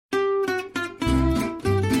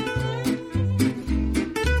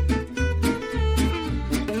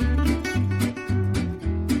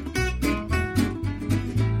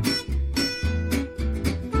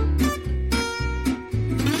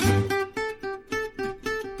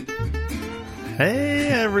Hey,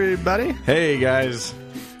 everybody. Hey, guys.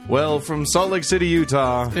 Well, from Salt Lake City,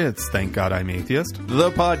 Utah, It's Thank God I'm Atheist. the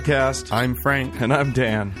podcast, I'm Frank. and I'm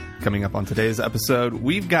Dan. Coming up on today's episode,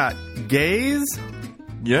 we've got gays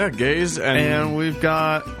Yeah, gays and we've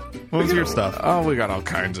got... What was your stuff? Oh, we got all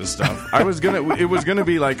kinds of stuff. It was gonna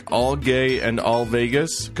be like all gay and all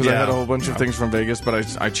Vegas because I Yeah. had a whole bunch of things from Vegas, but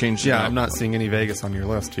I changed it Yeah, up. I'm not seeing any Vegas on your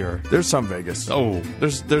list here. There's some Vegas. Oh.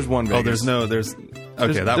 There's one Vegas. Oh, there's...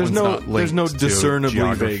 Okay, that there's one's no- not linked there's no to discernibly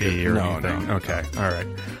geography Vegas. or No, anything. no. Okay, all right.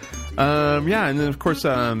 Yeah, and then, of course,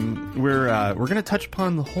 we're going to touch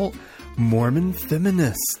upon the whole... Mormon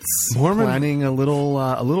feminists planning a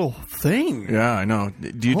little thing. Yeah, I know.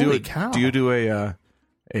 Do you Holy do cow. Do you do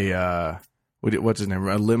what's his name?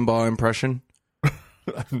 A Limbaugh impression?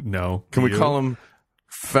 No. Can we call them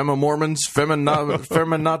Femimormons?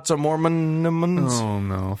 Feminazza Mormons? Oh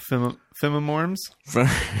no, femimorms?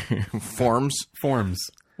 Forms.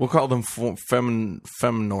 We'll call them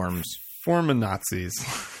femnorms. Forminazis.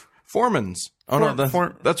 Formans. Oh no,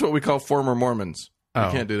 Form- that's what we call former Mormons. Oh.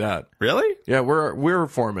 We can't do that. Really? Yeah, we're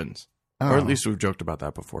Formans, or at Oh. least we've joked about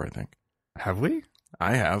that before. I think Have we?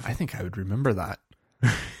 I have. I think I would remember that.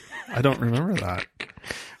 I don't remember that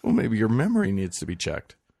Well, maybe your memory needs to be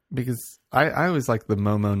checked. because I always like the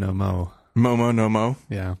Momo no Mo. Momo no mo.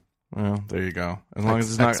 Yeah, Well, there you go. As long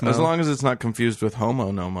as it's not confused with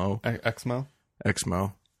homo no mo. Exmo.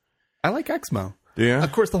 Exmo. I like Exmo. Yeah.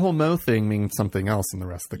 Of course, the whole Mo thing means something else in the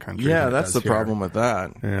rest of the country. Yeah, than it that's does the here. problem with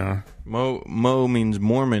that. Yeah. Mo means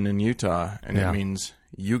Mormon in Utah, and Yeah. it means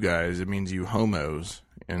you guys. It means you homos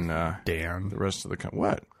in Dan. the rest of the country.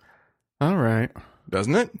 What? All right.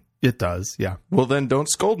 Doesn't it? It does. Yeah. Well, then don't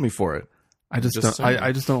scold me for it. I just Just don't. saying.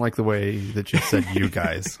 I just don't like the way that you said "you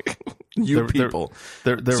guys." You There- people.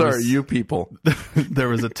 There Sorry, was, you people. there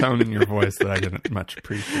was a tone in your voice that I didn't much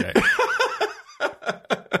appreciate.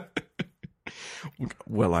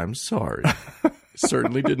 Well, I'm sorry.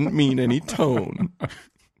 Certainly didn't mean any tone.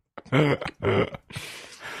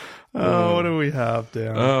 Oh, what do we have,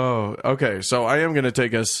 Dan? Oh, okay. So I am going to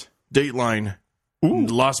take us Dateline,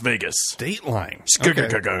 Las Vegas.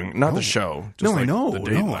 Dateline. Not the show. Just No, like I know. the No,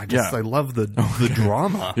 Dateline. I love the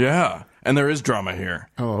drama. Yeah. And there is drama here.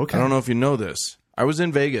 Oh, okay. I don't know if you know this. I was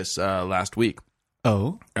in Vegas last week,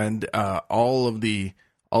 Oh, and all of the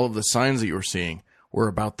signs that you were seeing were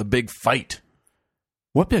about the big fight: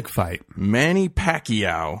 what big fight? Manny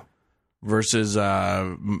Pacquiao versus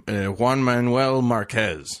Juan Manuel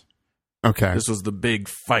Marquez. Okay. This was the big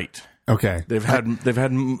fight. Okay. They've had a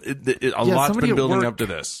lot's somebody been at building work- up to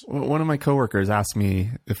this. One of my coworkers asked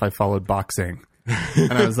me if I followed boxing,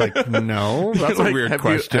 and I was like, "No, that's a Like, weird have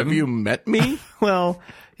question." have you met me? Well,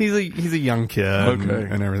 he's a young kid, Okay.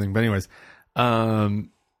 and everything. But anyways, and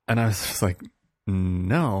I was just like,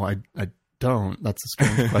 "No, I don't." That's a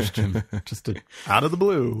strange question, just out of the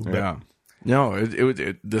blue. But Yeah. No,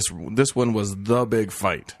 this one was the big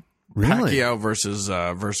fight. Really? Pacquiao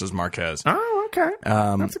versus Marquez. Oh, okay.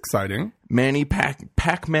 That's exciting. Manny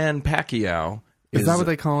Pac-Man Pacquiao. Is that what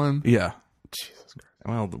they call him? Yeah. Jesus Christ.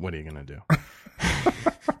 Well, what are you gonna do?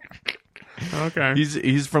 Okay.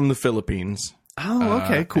 He's from the Philippines. Oh,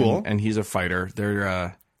 okay, cool. And he's a fighter.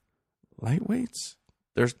 They're lightweights.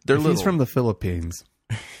 They're If little. he's from the Philippines.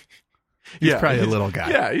 He's probably a little guy.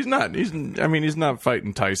 Yeah, he's not. He's not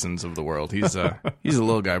fighting Tysons of the world. He's a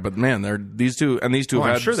little guy. But man, these two Oh, have I'm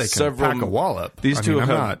had sure they can several. pack a wallop. These I two mean,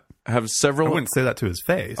 have I several. wouldn't say that to his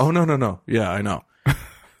face. Oh no. Yeah, I know.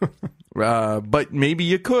 But maybe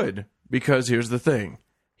you could, because here's the thing: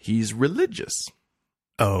 he's religious,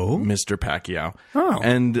 Oh? Mr. Pacquiao, Oh.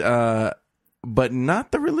 and but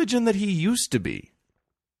not the religion that he used to be.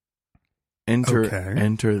 Enter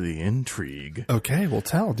the intrigue. Okay, well,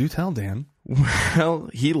 do tell, Dan. Well,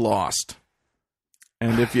 he lost,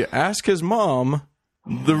 and if you ask his mom,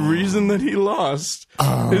 the reason that he lost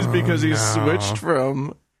is because he switched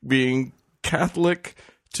from being Catholic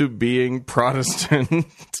to being Protestant.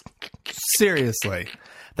 Seriously.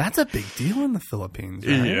 That's a big deal in the Philippines,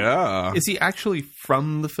 right? Yeah. Is he actually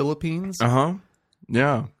from the Philippines? Uh-huh.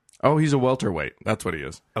 Yeah. Oh, he's a welterweight. That's what he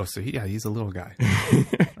is. Oh, so he's a little guy.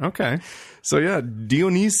 Okay. So yeah,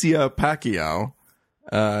 Dionisia Pacquiao,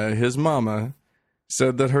 his mama,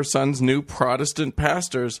 said that her son's new Protestant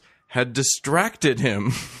pastors had distracted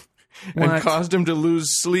him and What? caused him to lose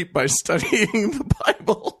sleep by studying the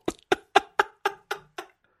Bible.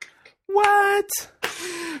 What?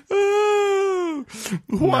 Oh,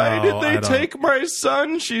 why No, did I they don't- take my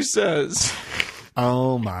son, she says.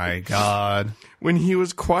 Oh, my God. When he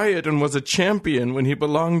was quiet and was a champion when he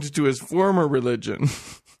belonged to his former religion.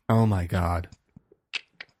 Oh, my God.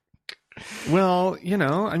 Well,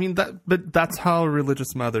 I mean, but that's how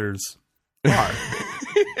religious mothers are.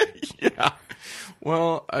 Yeah.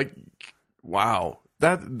 Well, wow.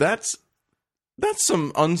 That's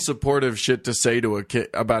some unsupportive shit to say to a kid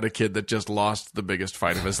about a kid that just lost the biggest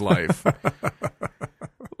fight of his life.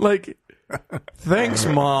 Like, thanks,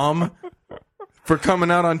 Mom, for coming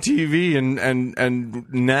out on TV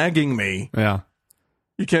and nagging me. Yeah.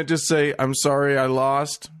 You can't just say, I'm sorry I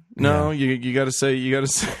lost. No, you got to say, you got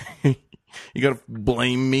to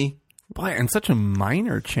blame me. Boy, and such a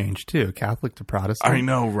minor change, too. Catholic to Protestant. I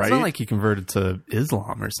know, right? It's not like he converted to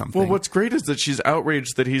Islam or something. Well, what's great is that she's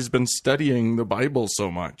outraged that he's been studying the Bible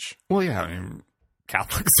so much. Well, yeah, I mean,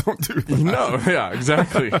 Catholics don't do that. No, yeah,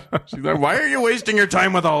 exactly. She's like, why are you wasting your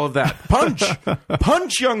time with all of that? Punch!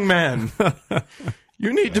 Punch, young man!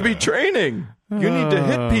 You need to be training. You need to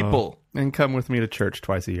hit people. And come with me to church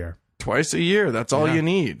twice a year. Twice a year. That's all you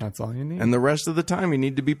need. That's all you need. And the rest of the time, you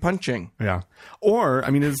need to be punching. Yeah. Or, I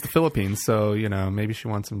mean, it's the Philippines, so, you know, maybe she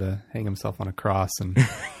wants him to hang himself on a cross and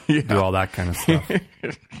do all that kind of stuff.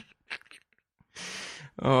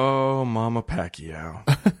 Oh, Mama Pacquiao.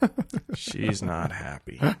 She's not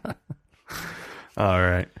happy. All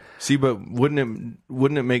right. See, but wouldn't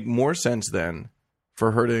it make more sense then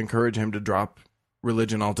for her to encourage him to drop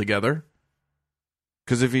religion altogether?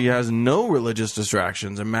 Because if he has no religious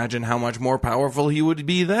distractions, imagine how much more powerful he would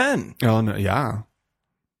be then. Oh, no, yeah.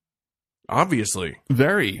 Obviously.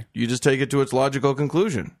 Very. You just take it to its logical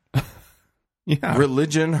conclusion. Yeah.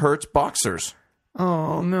 Religion hurts boxers.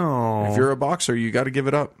 Oh, no. If you're a boxer, you got to give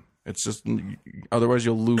it up. It's just, otherwise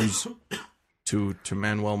you'll lose to Juan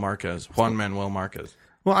Manuel Marquez.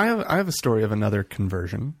 Well, I have a story of another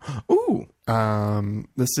conversion. Ooh.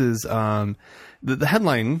 This is, the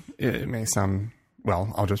headline, it may sound...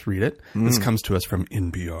 Well, I'll just read it. This comes to us from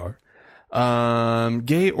NPR.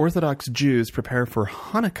 Gay Orthodox Jews prepare for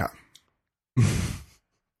Hanukkah.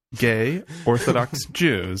 Gay Orthodox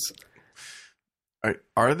Jews.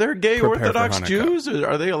 Are there gay Prepare Orthodox for Hanukkah. Jews?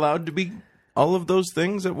 Are they allowed to be all of those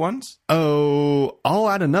things at once? Oh, I'll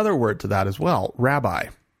add another word to that as well. Rabbi.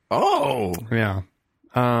 Oh. Yeah.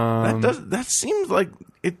 That seems like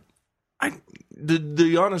it.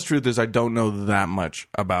 The honest truth is I don't know that much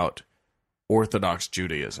about Orthodox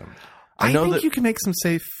Judaism. I think you can make some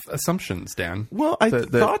safe assumptions, Dan. Well, I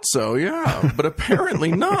thought so, yeah, but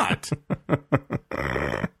apparently not.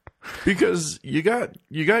 Because you got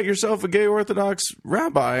yourself a gay Orthodox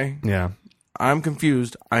rabbi. Yeah. I'm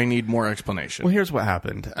confused. I need more explanation. Well, here's what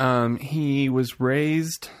happened. He was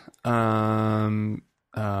raised. What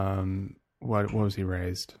was he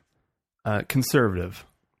raised? Conservative.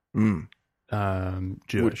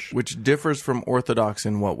 Jewish, which differs from Orthodox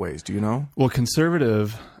in what ways? Do you know? Well,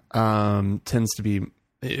 conservative tends to be.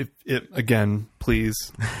 Again, please,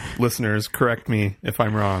 listeners, correct me if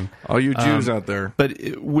I'm wrong. All you Jews out there. But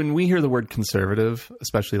when we hear the word conservative,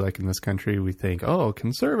 especially like in this country, we think, oh,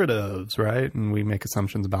 conservatives, right? And we make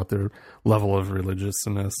assumptions about their level of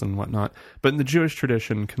religiousness and whatnot. But in the Jewish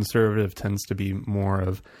tradition, conservative tends to be more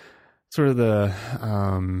of sort of the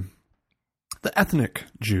ethnic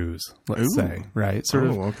Jews, let's say, right? Sort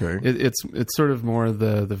of. Okay. It's sort of more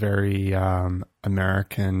the very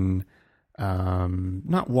American.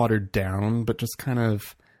 Not watered down, but just kind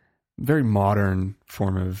of very modern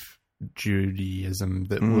form of Judaism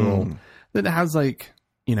that has like,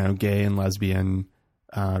 you know, gay and lesbian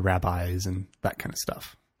rabbis and that kind of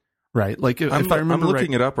stuff, right? Like if I remember, I'm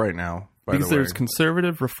looking it up right now. Because there's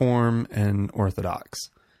conservative, reform, and Orthodox,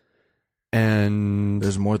 and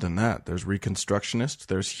there's more than that. There's Reconstructionist.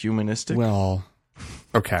 There's humanistic. Well,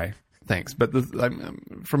 okay, thanks. But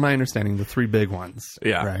from my understanding, the three big ones,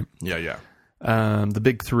 yeah, right, yeah. The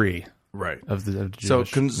big three, right, of the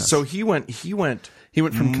Jewish. So he went from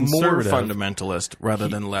more fundamentalist rather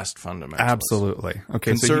than less fundamentalist. Absolutely.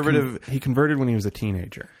 Okay. Conservative. So he converted when he was a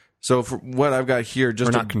teenager. So for what I've got here,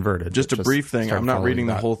 just not converted. Just a brief thing. I'm not reading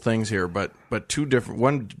the whole things here, but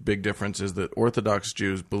one big difference is that Orthodox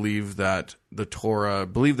Jews believe that the Torah,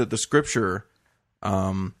 the Scripture,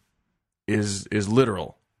 is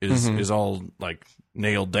literal, is all like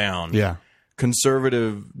nailed down. Yeah.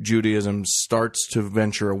 Conservative Judaism starts to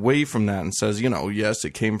venture away from that and says, yes,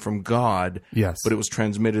 it came from God, yes, but it was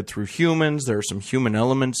transmitted through humans. There are some human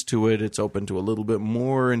elements to it. It's open to a little bit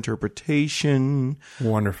more interpretation.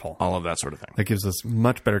 Wonderful. All of that sort of thing. That gives us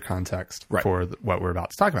much better context for what we're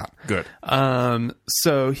about to talk about. Good.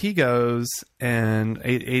 So he goes, and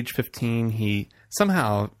at age 15, he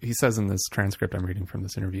says in this transcript I'm reading from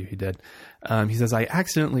this interview he did, he says, I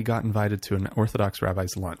accidentally got invited to an Orthodox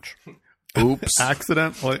rabbi's lunch. Oops.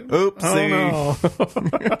 Accidentally. Oopsie. Oh,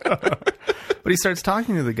 no. But he starts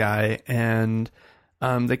talking to the guy, and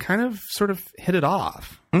they kind of sort of hit it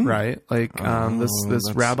off, right? Like this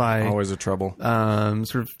That's rabbi always a trouble.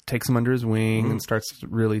 sort of takes him under his wing and starts to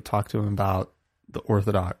really talk to him about the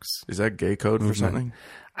Orthodox. Is that gay code for something?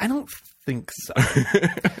 I don't think so.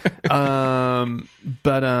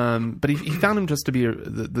 But he found him just to be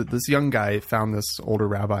this young guy found this older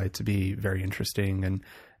rabbi to be very interesting,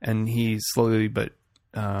 and he slowly but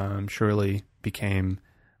surely became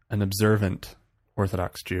an observant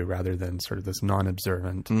Orthodox Jew rather than sort of this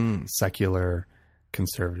non-observant secular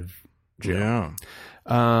conservative Jew. Yeah.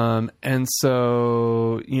 And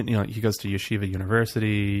so you know he goes to Yeshiva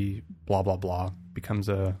University, blah blah blah, becomes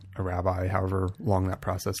a rabbi, however long that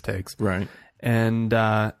process takes. Right. And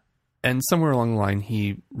somewhere along the line,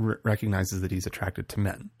 he recognizes that he's attracted to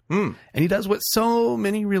men. And he does what so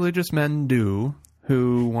many religious men do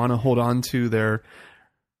who want to hold on to their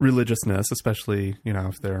religiousness, especially, you know,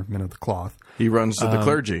 if they're men of the cloth. He runs to the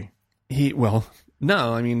clergy.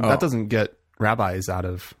 That doesn't get rabbis out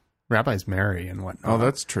of... Rabbis marry and whatnot. Oh,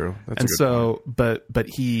 that's true. That's and a good so, point. but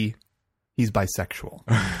he's bisexual.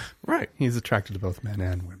 Right. He's attracted to both men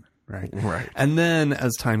and women. Right. Right. And then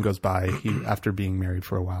as time goes by, after being married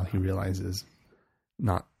for a while, he realizes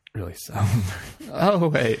not really so. Oh,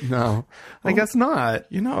 wait, no, I guess not.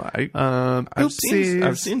 You know, I've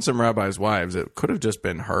seen some rabbis' wives. It could have just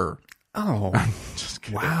been her. Oh, Just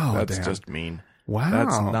kidding. Wow, That's Dan. just mean. Wow.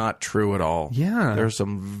 That's not true at all. Yeah. There's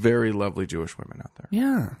some very lovely Jewish women out there.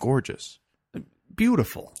 Yeah. Gorgeous.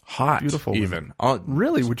 Beautiful. Hot. Beautiful Even.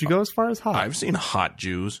 Really? Would you go as far as hot? I've seen hot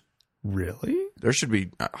Jews. Really? There should be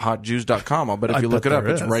hotjews.com. I'll bet if you look it up,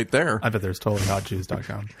 it's right there. I bet there's totally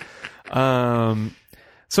hotjews.com.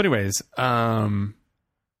 So anyways,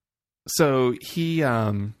 so he,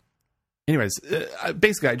 anyways,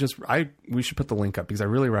 basically we should put the link up because I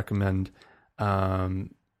really recommend,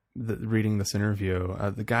 reading this interview.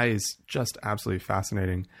 The guy is just absolutely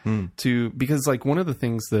fascinating because like one of the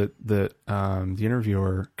things that the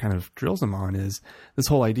interviewer kind of drills him on is this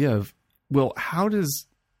whole idea of, well, how does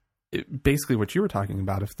basically what you were talking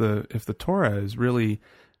about, if the Torah is really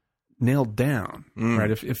nailed down,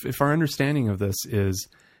 right? If our understanding of this is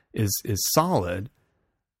solid,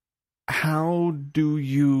 how do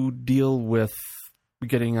you deal with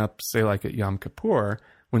getting up, say, like at Yom Kippur,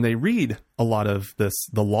 when they read a lot of the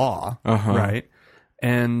law, right?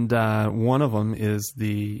 And one of them is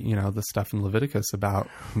the stuff in Leviticus about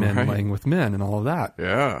men laying with men and all of that.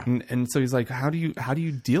 Yeah. And so he's like, how do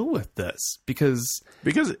you deal with this? Because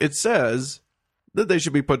it says that they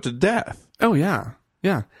should be put to death. Oh yeah.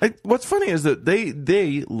 Yeah. What's funny is that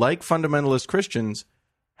they like fundamentalist Christians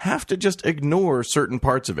have to just ignore certain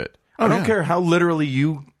parts of it. I don't care how literally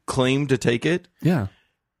you claim to take it. Yeah.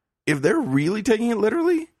 If they're really taking it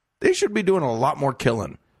literally, they should be doing a lot more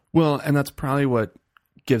killing. Well, and that's probably what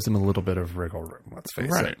gives them a little bit of wriggle room, let's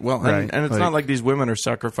face it. Well, right? And it's not like these women are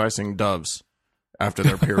sacrificing doves after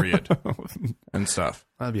their period and stuff.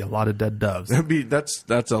 That'd be a lot of dead doves.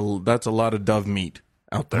 That's a lot of dove meat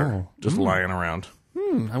out there just lying around.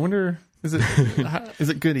 I wonder, is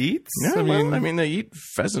it good eats? Yeah, I mean they eat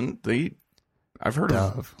pheasant. They eat. I've heard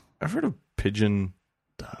of pigeon.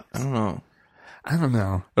 Doves. I don't know. I don't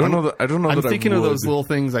know. I'm thinking of those little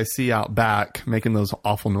things I see out back making those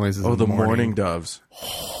awful noises. Oh, the mourning doves.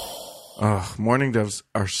 Oh, mourning doves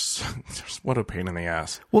are what a pain in the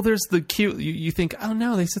ass. Well, there's the cute. You think, oh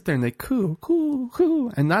no, they sit there and they coo, coo,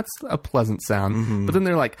 coo, and that's a pleasant sound. Mm-hmm. But then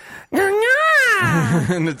they're like,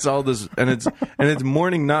 and it's all this, and it's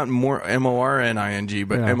mourning, not more MORNING,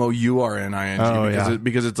 but MOURNING.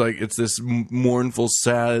 Because it's like it's this mournful,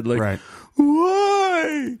 sad, like right.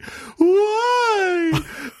 Why?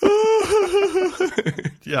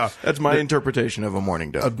 Yeah, that's my interpretation of a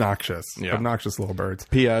mourning dove. Obnoxious little birds.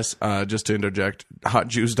 P.S. Just to interject,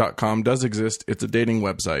 hotjews.com does exist. It's a dating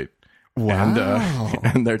website. Wow.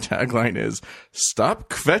 And their tagline is, "Stop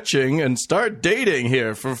kvetching and start dating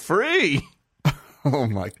here for free." Oh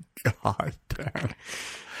my God, Dan.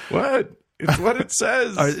 What? It's what it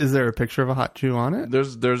says. Is there a picture of a hot Jew on it?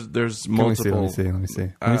 There's multiple. Let me see.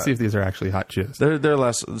 Let me see if these are actually hot Jews. They're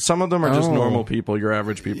less. Some of them are just normal people, your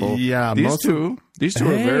average people. Yeah, these two are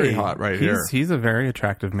very hot here. He's a very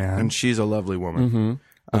attractive man, and she's a lovely woman. Mm-hmm.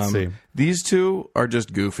 Let's see. These two are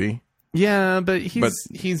just goofy. Yeah, but he's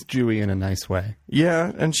Jewy in a nice way.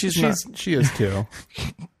 Yeah, and she is too.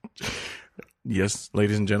 Yes,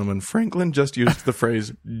 ladies and gentlemen, Franklin just used the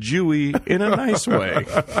phrase Jewy in a nice way.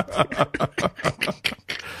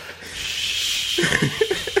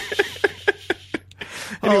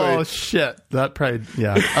 Anyway. Oh, shit. That probably,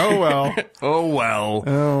 yeah. Oh, well. Oh, well.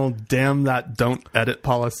 Oh, damn that don't edit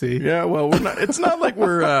policy. Yeah, well, it's not like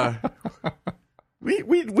we're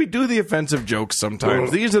We do the offensive jokes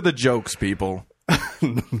sometimes. These are the jokes, people.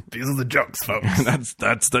 These are the jokes, folks.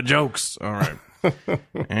 That's the jokes. All right.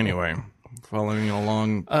 Anyway, following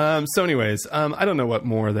along. So anyways, I don't know what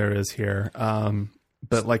more there is here.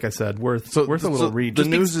 But like I said, worth a little read. The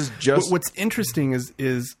news is just... What's interesting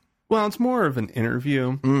is well, it's more of an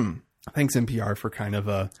interview. Thanks NPR for kind of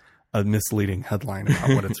a misleading headline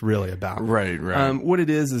about what it's really about. Right. What it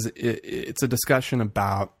is it's a discussion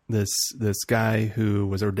about this guy who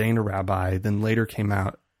was ordained a rabbi, then later came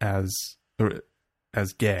out as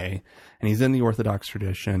gay, and he's in the Orthodox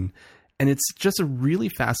tradition. And it's just a really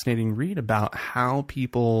fascinating read about how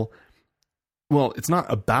people, well, it's not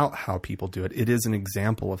about how people do it. It is an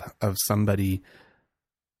example of somebody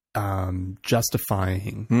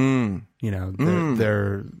justifying,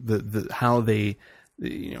 their how they,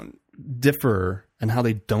 differ and how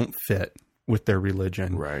they don't fit with their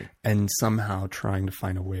religion, right? And somehow trying to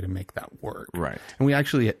find a way to make that work, right? And we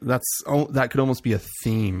actually that could almost be a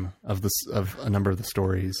theme of a number of the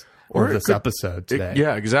stories or this episode today.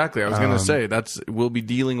 Yeah, exactly. I was going to say we'll be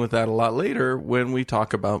dealing with that a lot later when we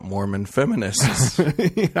talk about Mormon feminists.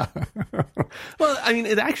 Yeah. Well, I mean,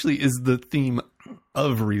 it actually is the theme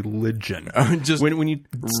of religion. Just when you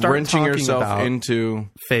start wrenching talking yourself about into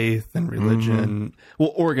faith and religion,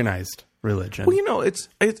 well, organized religion. Well, it's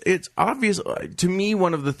obvious to me.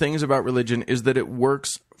 One of the things about religion is that it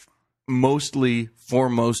works mostly for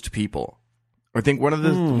most people. I think one of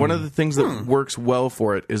the things that works well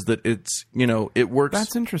for it is that it's, it works.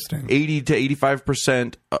 That's interesting. 80 to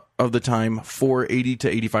 85% of the time for 80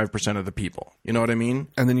 to 85% of the people. You know what I mean?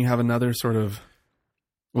 And then you have another sort of,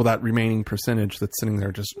 that remaining percentage that's sitting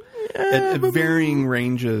there just at varying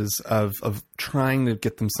ranges of trying to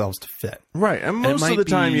get themselves to fit. Right. And most of the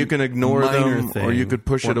time you can ignore them or you could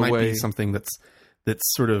push it away. It might be something that's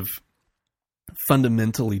sort of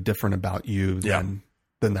fundamentally different about you than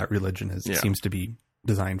that religion seems to be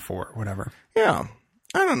designed for, or whatever. Yeah.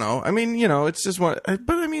 I don't know. I mean, it's just but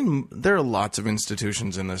I mean, there are lots of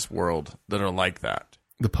institutions in this world that are like that.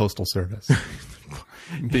 The Postal Service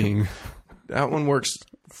being... That one works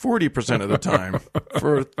 40% of the time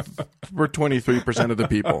for 23% of the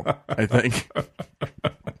people, I think.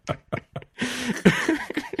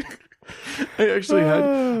 I actually had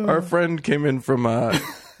our friend came in from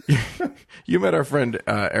you met our friend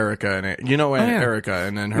Erica, and Erica,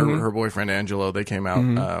 and then her boyfriend Angelo. They came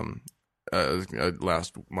out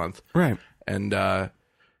last month, right? And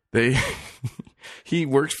he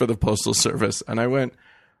works for the Postal Service, and I went,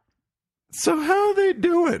 so how are they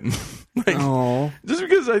doing? Just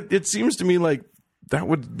because it seems to me like that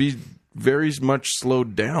would be very much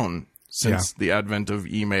slowed down since the advent of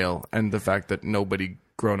email and the fact that nobody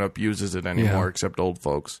grown up uses it anymore except old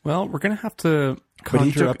folks. Well, we're going to have to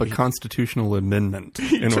conjure up a constitutional amendment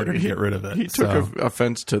in order to get rid of it. He took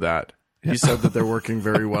offense to that. He said that they're working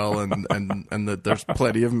very well and that there's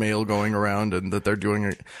plenty of mail going around and that they're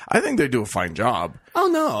doing I think they do a fine job. Oh,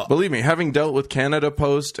 no. Believe me, having dealt with Canada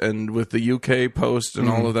Post and with the UK Post and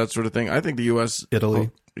all of that sort of thing, I think the U.S.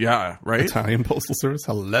 Italy. Yeah, right? Italian Postal Service.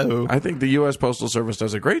 Hello. I think the U.S. Postal Service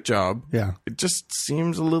does a great job. Yeah. It just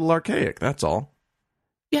seems a little archaic, that's all.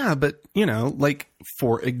 Yeah, but, like,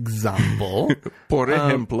 for example... Por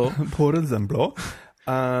ejemplo.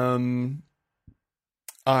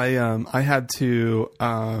 I had to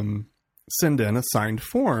send in a signed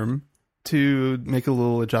form to make a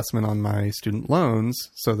little adjustment on my student loans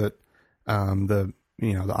so that the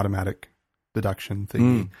automatic deduction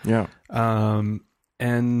thingy.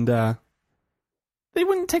 And they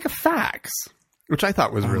wouldn't take a fax, which I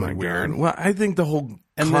thought was really weird. Well, I think the whole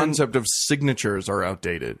concept of signatures are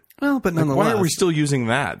outdated. Well, but nonetheless, why are we still using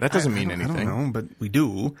that? That doesn't mean anything. I don't know, but we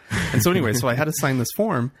do. And so anyway, so I had to sign this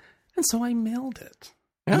form, and so I mailed it.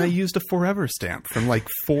 Yeah. And I used a Forever stamp from like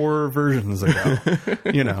 4 versions ago,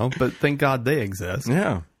 but thank God they exist.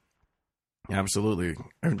 Yeah, absolutely.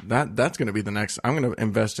 That's going to be the next. I'm going to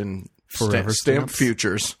invest in Forever stamp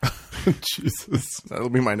futures. Jesus, that'll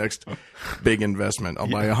be my next big investment. I'll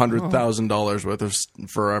buy $100,000 worth of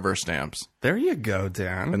Forever stamps. There you go,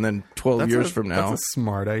 Dan. And then 12 years from now, that's a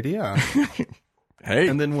smart idea. Hey,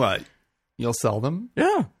 and then what? You'll sell them?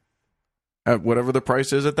 Yeah. At whatever the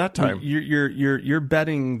price is at that time. You're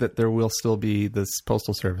betting that there will still be this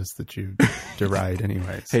postal service that you deride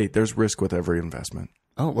anyways. Hey, there's risk with every investment.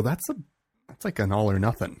 Oh, well, that's like an all or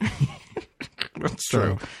nothing. That's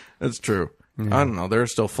true. That's true. Yeah. I don't know. There are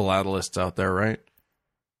still philatelists out there, right?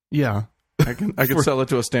 Yeah. I can sell it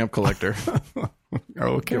to a stamp collector.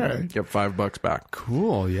 Okay. Get $5 back.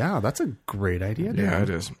 Cool. Yeah, that's a great idea. Dan. Yeah, it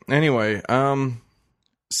is. Anyway,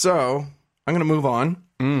 so I'm going to move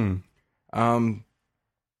on.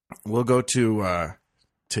 we'll go to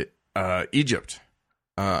Egypt.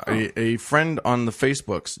 A friend on the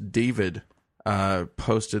Facebooks, David,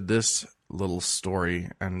 posted this little story,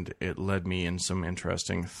 and it led me in some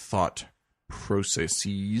interesting thought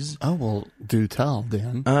processes. Oh, well, do tell,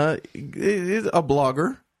 Dan. A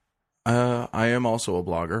blogger. I am also a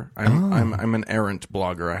blogger. I'm an errant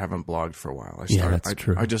blogger. I haven't blogged for a while. That's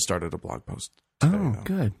true. I just started a blog post today, Oh, though.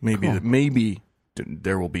 good. Maybe Cool. maybe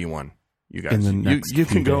there will be one. You guys, In the next you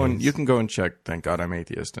can few go and days. you can go and check. Thank God I'm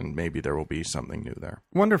atheist, and maybe there will be something new there.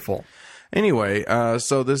 Wonderful. Anyway,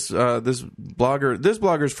 so this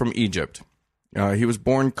blogger's from Egypt. He was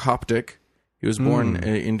born Coptic. He was born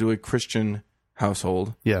into a Christian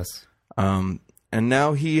household. Yes. And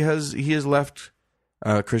now he has left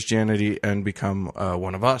Christianity and become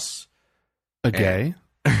one of us. A gay?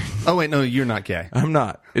 Oh, wait, no, you're not gay. I'm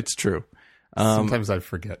not. It's true. Sometimes I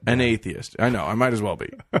forget. An atheist. I know. I might as well be.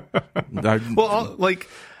 Well,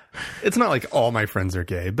 it's not like all my friends are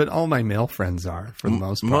gay, but all my male friends are for the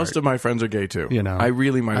most part. Most of my friends are gay too. You know, I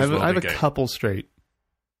really might as well I have be a gay. couple straight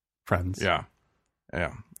friends. Yeah.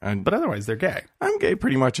 And But otherwise, they're gay. I'm gay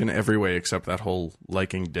pretty much in every way except that whole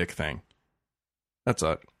liking dick thing. That's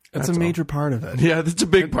it. That's a major part of it. Yeah, that's a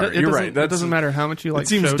big part. You're right. It doesn't matter how much you like it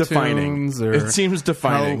seems show defining. tunes or It seems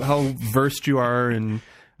defining. how versed you are in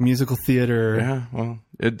musical theater Yeah, well,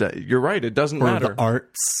 you're right. It doesn't or matter the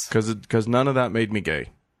arts. because none of that made me gay.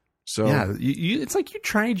 So Yeah, it's like you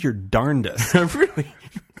tried your darndest. I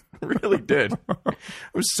really did. I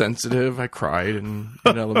was sensitive. I cried in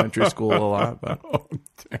elementary school a lot, but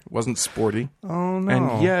it wasn't sporty. Oh no!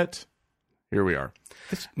 And yet, here we are.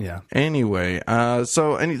 Yeah. Anyway,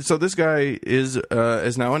 so this guy is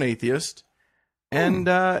now an atheist, and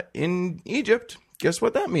in Egypt, guess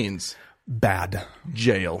what that means? Bad.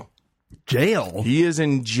 Jail. Jail. He is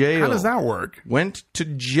in jail. How does that work? Went to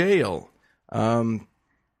jail.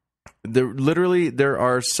 There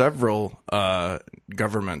are several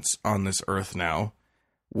governments on this earth now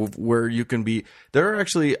where you can be. There are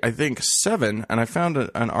actually, I think, 7, and I found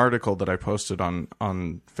an article that I posted on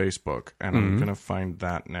Facebook, and I'm going to find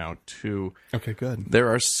that now too. Okay, good. There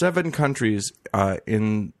are 7 countries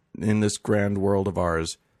in this grand world of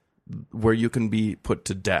ours where you can be put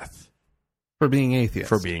to death For being atheist.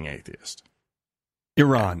 for being atheist.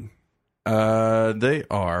 Iran. They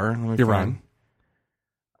are. Let me Iran. find.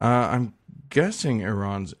 I'm guessing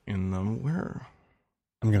Iran's in them. Where?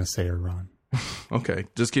 I'm going to say Iran. Okay,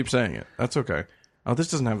 just keep saying it. That's okay. Oh, this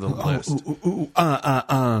doesn't have the list.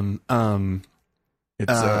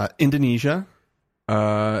 It's Indonesia.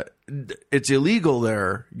 it's illegal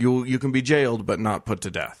there. You can be jailed but not put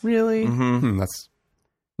to death. Really? That's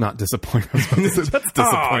not disappointing. That's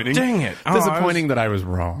disappointing. Oh, dang it! Disappointing that I was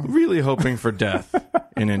wrong. Really hoping for death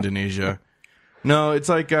in Indonesia. No, it's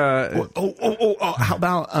like How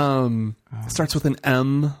about it starts with an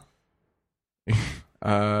M?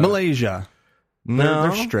 Malaysia. no,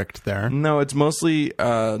 They're strict there. no. It's mostly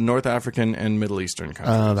North African and Middle Eastern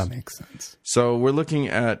countries. That makes sense. So we're looking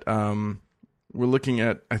at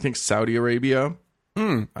I think Saudi Arabia.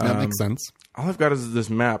 That makes sense. All I've got is this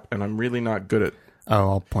map, and I'm really not good at. Oh,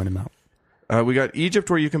 I'll point him out. We got Egypt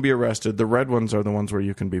where you can be arrested. The red ones are the ones where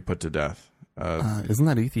you can be put to death. Isn't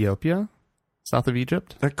that Ethiopia? South of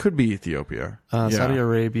Egypt? That could be Ethiopia. Saudi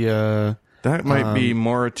Arabia. That might be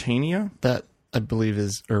Mauritania. That, I believe,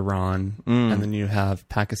 is Iran. And then you have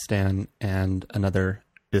Pakistan and another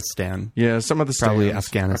Istan. Yeah, some of the Probably stands.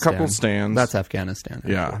 Afghanistan. A couple stands. That's Afghanistan.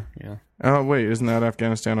 Yeah. actually. Yeah. Oh, wait, isn't that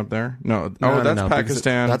Afghanistan up there? No. No, That's no,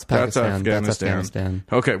 Pakistan. That's Pakistan. That's That's Afghanistan.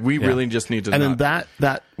 Okay, we really just need to. And not- then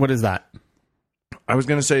that what is that? I was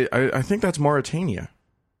going to say, I think that's Mauritania,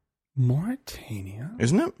 Mauritania?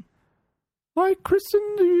 isn't it? I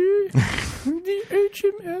christened the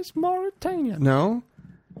HMS Mauritania. No?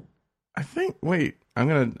 I think. Wait, I'm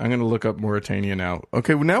gonna look up Mauritania now.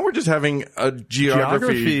 Okay, well, now we're just having a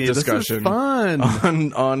geography discussion. This is fun.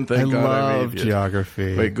 on Thank I God I love Made You.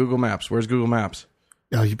 geography. Wait, Google Maps. Where's Google Maps?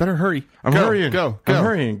 Oh, you better hurry. I'm Go, hurrying. Go. I'm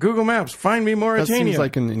hurrying. Google Maps. Find me That Mauritania. seems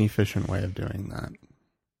like an inefficient way of doing that.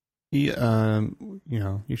 You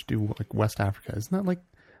should do like West Africa. Isn't that like?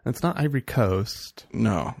 It's not Ivory Coast,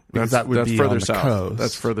 no, because that's that would be further on the south. coast.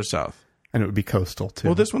 That's further south. and it would be coastal too.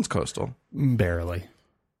 Well, this one's coastal. Barely.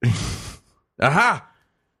 Aha!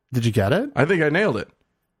 Did you get it? I think I nailed it.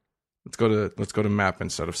 Let's go to map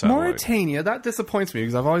instead of satellite. Mauritania. That disappoints me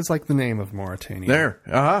because I've always liked the name of Mauritania. There.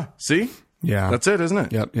 Aha. See? Yeah. That's it, isn't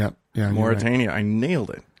it? Yep. Yeah. You're right. Mauritania. I nailed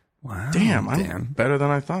it. Wow. Damn, I'm better than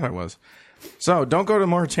I thought I was. So don't go to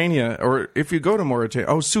Mauritania, or if you go to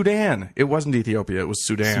Mauritania, Sudan. It wasn't Ethiopia, it was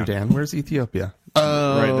Sudan. Sudan. Where's Ethiopia?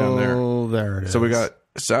 Oh, Right down there. There it is. So we got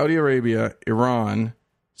Saudi Arabia, Iran,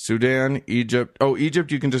 Sudan, Egypt. Oh,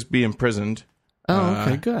 Egypt, you can just be imprisoned. Oh,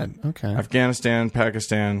 okay, good. Okay. Afghanistan,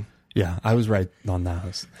 Pakistan. Yeah, I was right on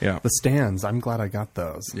those. Yeah. The stands, I'm glad I got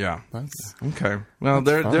those. Yeah. That's Okay. Well,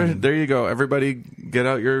 there you go. Everybody, get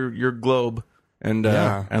out your globe and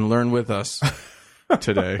learn with us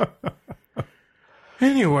today.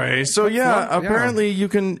 Anyway, so apparently you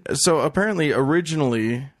can. So apparently,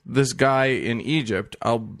 originally, this guy in Egypt,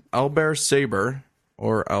 Albert Saber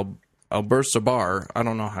or Albert Sabar. I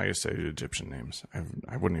don't know how you say Egyptian names.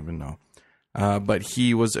 I wouldn't even know. But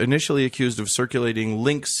he was initially accused of circulating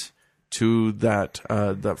links to that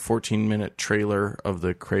 14-minute trailer of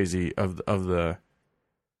the crazy of the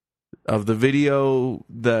video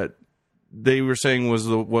that they were saying was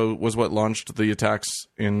what launched the attacks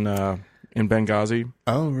in Benghazi.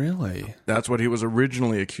 Oh, really? That's what he was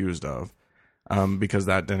originally accused of, because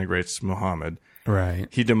that denigrates Muhammad. Right.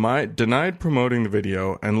 He denied promoting the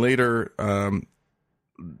video, and later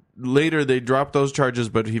they dropped those charges,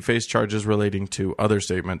 but he faced charges relating to other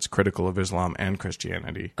statements critical of Islam and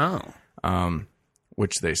Christianity. Oh.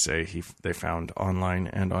 Which they say they found online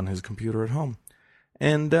and on his computer at home.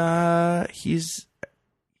 And he's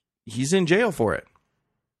in jail for it.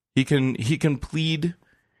 He can plead,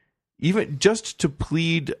 even just to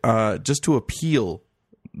appeal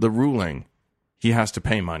the ruling, he has to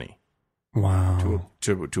pay money. Wow.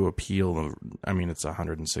 To appeal. I mean, it's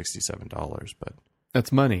 $167, but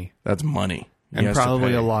that's money. That's money. And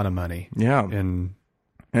probably a lot of money. Yeah.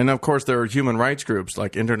 And of course, there are human rights groups,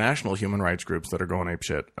 like international human rights groups, that are going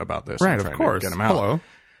apeshit about this. Right, and of course. to get them out. Hello.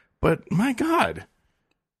 But my God,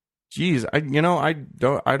 geez, I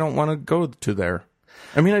don't want to go to there.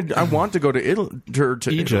 I mean, I want to go to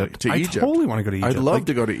Egypt. I totally want to go to Egypt. I'd love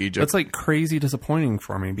to go to Egypt. It's like crazy disappointing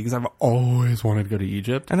for me because I've always wanted to go to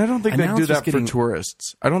Egypt. And I don't think they do that for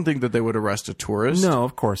tourists. I don't think that they would arrest a tourist. No,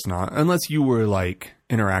 of course not. Unless you were like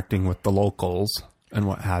interacting with the locals and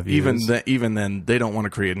what have you. Even then, they don't want to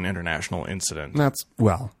create an international incident.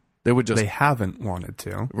 They haven't wanted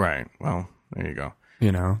to. Right. Well, there you go.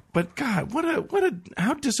 You know. But God,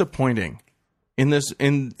 how disappointing in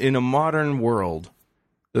a modern world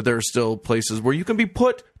that there are still places where you can be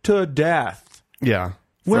put to death. Yeah.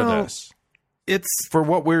 For this. It's for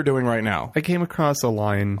what we're doing right now. I came across a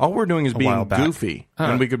line. All we're doing is being goofy,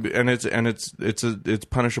 and it's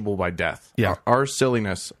punishable by death. Yeah. Our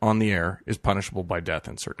silliness on the air is punishable by death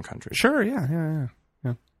in certain countries. Sure. Yeah.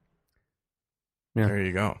 There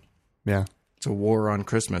you go. Yeah. It's a war on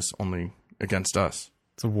Christmas, only against us.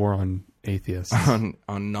 It's a war on atheists. on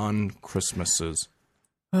non-Christmases.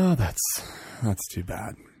 Oh, that's too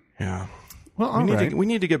bad. Yeah. Well, we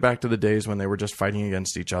need to get back to the days when they were just fighting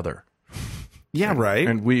against each other. Yeah, right.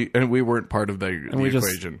 And we weren't part of the equation.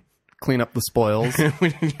 Just clean up the spoils.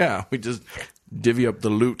 We just divvy up the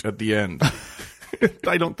loot at the end.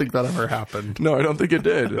 I don't think that ever happened. No, I don't think it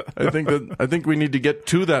did. I think we need to get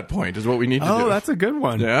to that point is what we need to do. Oh, that's a good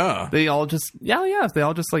one. Yeah. They all just they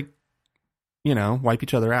all just like, wipe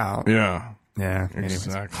each other out. Yeah. Yeah.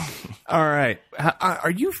 Exactly. All right.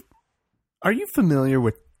 Are you familiar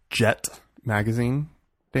with Jet magazine,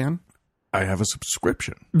 Dan? I have a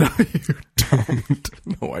subscription. No, you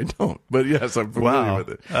don't. No, I don't. But yes, I'm familiar with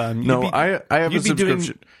it. I have a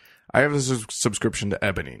subscription. I have a subscription to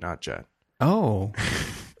Ebony, not Jet. Oh,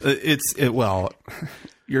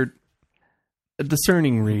 you're a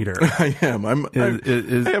discerning reader. I am. I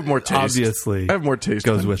have more taste. Obviously, I have more taste.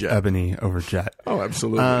 Goes with Jet. Ebony over Jet. Oh,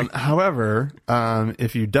 absolutely. However,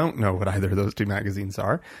 if you don't know what either of those two magazines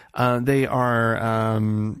are, they are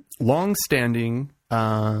long-standing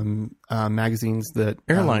magazines that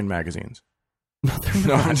airline magazines. No, they're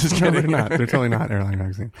not. I'm just kidding. No, they're not. They're totally not airline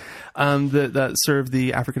magazines. That serve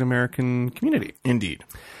the African American community. Indeed.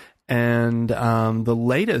 And the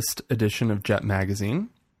latest edition of Jet magazine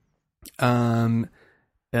was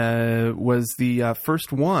the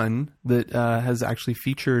first one that has actually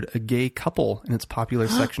featured a gay couple in its popular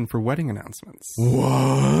section for wedding announcements.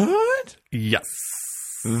 What? Yes.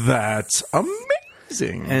 That's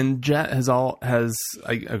amazing. And Jet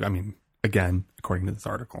I mean, again, according to this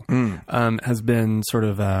article, has been sort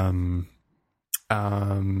of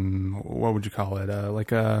what would you call it?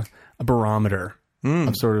 Like a barometer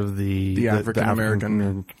of sort of the African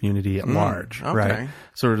American community at large, right?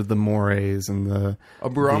 Sort of the mores and a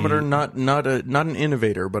barometer, not an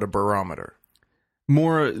innovator, but a barometer.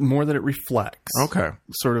 More that it reflects. Okay.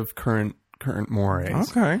 Sort of current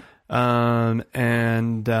mores. Okay. And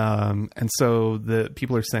so the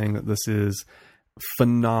people are saying that this is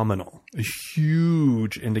phenomenal, a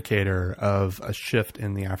huge indicator of a shift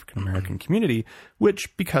in the African American community,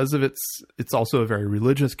 which because of it's also a very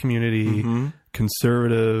religious community,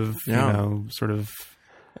 conservative, sort of.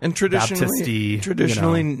 and Baptist-y,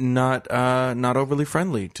 traditionally not overly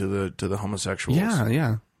friendly to the homosexuals.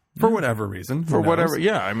 Yeah. For whatever reason. For whatever.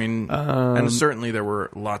 Yeah, I mean, and certainly there were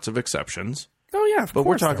lots of exceptions. Oh yeah, of but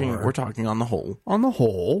course we're talking on the whole. On the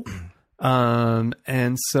whole.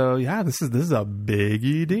 And so this is a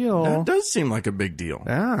biggie deal. That does seem like a big deal.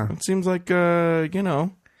 Yeah. It seems like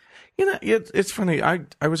it's funny. I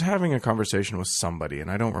was having a conversation with somebody,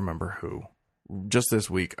 and I don't remember who, just this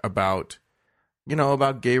week about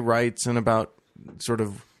gay rights and about sort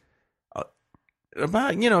of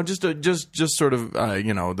about just sort of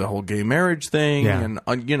the whole gay marriage thing, and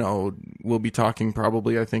we'll be talking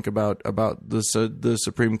probably, I think, about the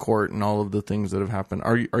Supreme Court and all of the things that have happened.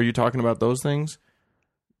 Are you talking about those things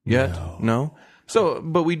yet? No? So,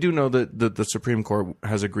 but we do know that the Supreme Court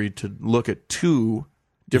has agreed to look at 2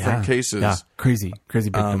 different cases. Yeah, crazy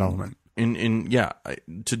big development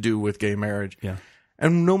to do with gay marriage. Yeah.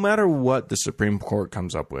 And no matter what the Supreme Court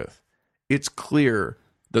comes up with, it's clear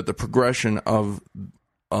that the progression of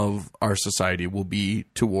our society will be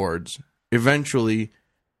towards eventually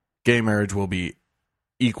gay marriage will be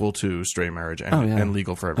equal to straight marriage and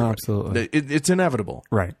legal for everybody. Absolutely. It's inevitable.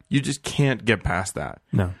 Right. You just can't get past that.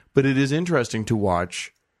 No. But it is interesting to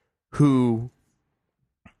watch who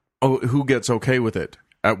gets okay with it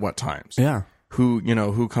at what times. Yeah. Who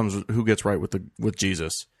gets right with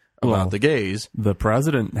Jesus about the gays. The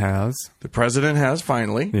president has. The president has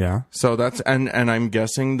finally. Yeah. So that's and I'm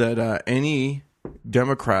guessing that any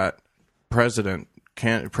Democrat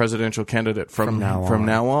presidential candidate from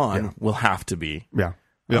now on will have to be. Yeah.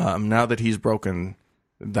 Now that he's broken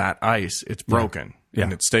that ice, it's broken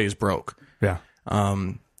and it stays broke. Yeah.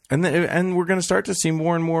 And we're going to start to see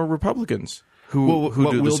more and more Republicans who do the same.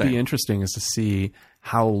 What will be interesting is to see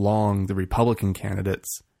how long the Republican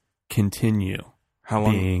candidates continue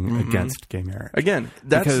being against gay marriage. Again,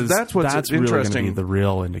 that's what's that's interesting. Really going to be the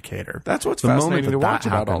real indicator. That's what's fascinating to watch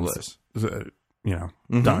about all this. Done.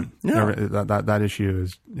 Yeah. That issue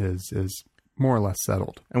is more or less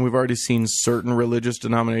settled. And we've already seen certain religious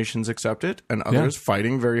denominations accept it, and others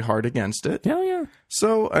fighting very hard against it. Yeah.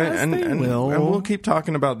 So and we'll keep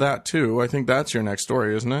talking about that too. I think that's your next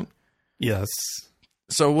story, isn't it? Yes.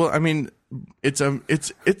 So I mean, it's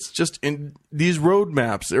just in these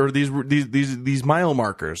roadmaps or these mile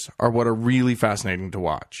markers are what are really fascinating to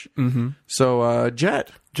watch. Mm-hmm. So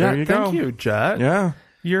Jet, there you thank you, Jet. Yeah,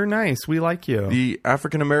 you're nice. We like you. The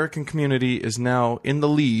African American community is now in the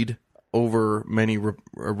lead over many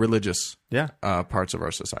religious parts of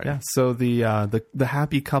our society. Yeah. So the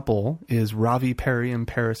happy couple is Ravi Perry and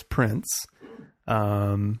Paris Prince.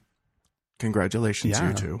 Congratulations,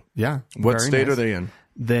 you two. Yeah. What state are they in?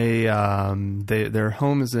 Their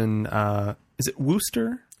home is in is it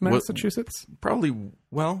Worcester, Massachusetts? Probably.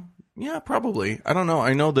 Well, yeah, probably. I don't know.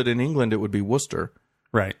 I know that in England it would be Worcester.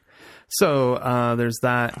 Right. So there's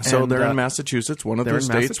that. So they're in Massachusetts, one of the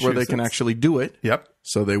states where they can actually do it. Yep.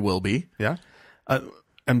 So they will be. Yeah.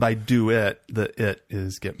 And by do it, it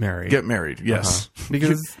is get married. Get married, yes.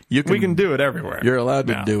 Because we can do it everywhere. You're allowed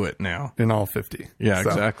to do it now. In all 50. Yeah,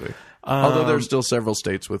 exactly. Although there's still several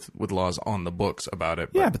states with laws on the books about it.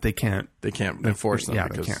 But they can't. They can't enforce them. Yeah,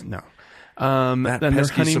 because they can't. No. That then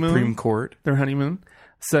pesky their honeymoon, Supreme Court. Their honeymoon,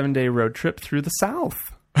 7-day road trip through the South.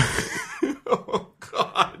 Oh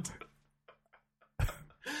God!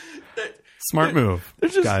 Smart move,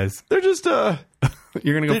 guys. They're just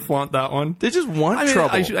You're gonna go flaunt that one. They just want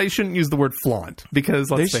trouble. I shouldn't use the word flaunt because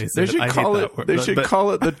let's face it. They should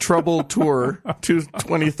call it the Trouble Tour to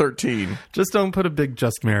 2013. Just don't put a big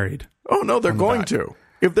 "just married." Oh no, they're going to.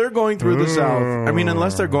 If they're going through the South, I mean,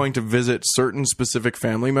 unless they're going to visit certain specific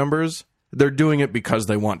family members, they're doing it because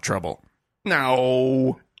they want trouble.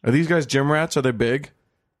 No. Are these guys gym rats? Are they big?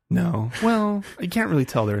 No. Well, you can't really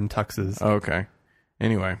tell they're in tuxes. Okay.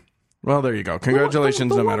 Anyway. Well, there you go.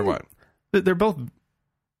 Congratulations, no matter what. They're both...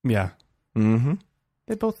 Yeah. Mm-hmm.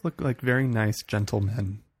 They both look like very nice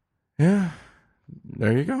gentlemen. Yeah.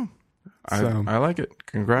 There you go. I like it.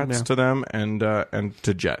 Congrats to them and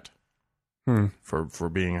to Jet for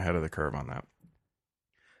being ahead of the curve on that.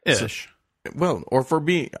 Ish. Or for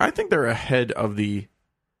being... I think they're ahead of the...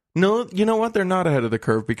 No, you know what? They're not ahead of the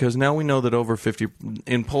curve because now we know that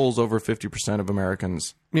in polls, over 50% of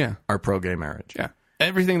Americans are pro-gay marriage. Yeah.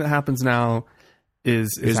 Everything that happens now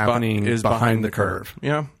is happening behind the curve.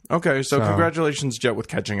 Yeah. Okay. So congratulations, Jet, with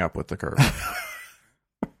catching up with the curve.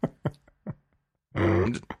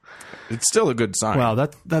 It's still a good sign. Wow,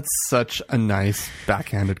 that's such a nice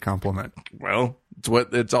backhanded compliment. Well,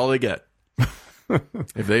 it's all they get.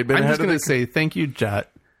 If they'd been I'm ahead just going to say thank you,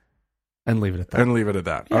 Jet, and leave it at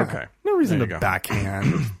that. Yeah. Okay. No reason to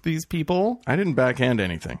backhand these people. I didn't backhand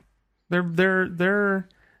anything. They're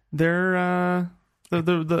they're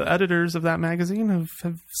the editors of that magazine have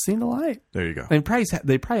seen the light. There you go. They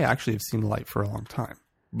probably actually have seen the light for a long time.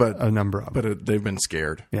 But A number of them. they've been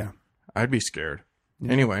scared. Yeah. I'd be scared.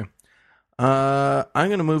 Anyway, I'm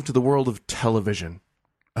going to move to the world of television.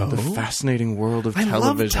 Oh, The fascinating world of I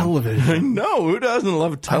television. love television. No, who doesn't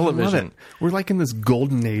love television? I love it. We're like in this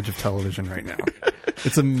golden age of television right now.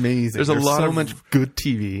 It's amazing. There's a lot so of- much good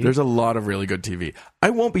TV. There's a lot of really good TV.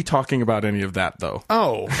 I won't be talking about any of that, though.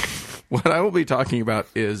 Oh, What I will be talking about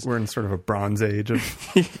is... we're in sort of a Bronze Age of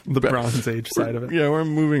the Bronze Age side of it. Yeah, we're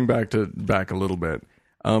moving back a little bit.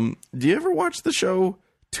 Do you ever watch the show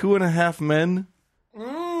 2.5 Men?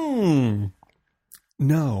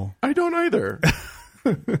 No. I don't either.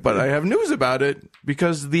 But I have news about it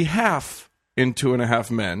because the half in 2.5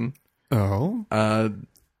 Men, Oh,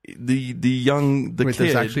 the wait. kid...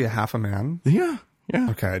 There's actually a half a man. Yeah.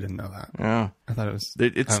 Okay, I didn't know that. Yeah. I thought it was.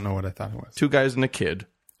 It's I don't know what I thought it was. 2 guys and a kid.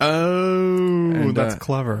 Oh, that's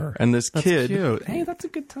clever. And this That's kid... cute. Hey, that's a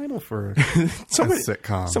good title for Somebody, a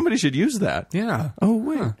sitcom. somebody should use that. Yeah. Oh,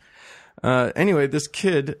 wait. Anyway, this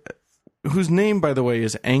kid, whose name, by the way,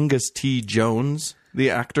 is Angus T. Jones, the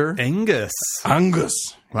actor. Angus.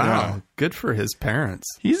 Angus. Wow. Yeah. Good for his parents.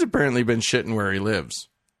 He's apparently been shitting where he lives.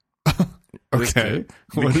 Okay.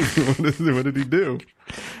 What did he do?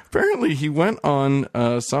 Apparently, he went on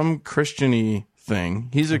some Christian-y thing.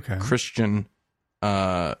 He's a Okay. Christian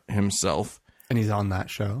himself. And he's on that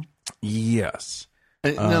show. Yes.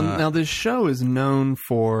 Now this show is known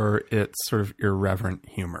for its sort of irreverent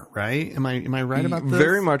humor, right? Am I right about this?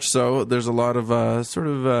 Very much so. There's a lot of sort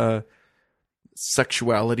of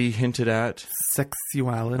sexuality hinted at.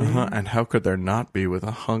 Sexuality. And how could there not be with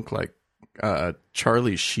a hunk like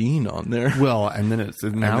Charlie Sheen on there? Well, and then it's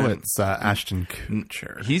Ashton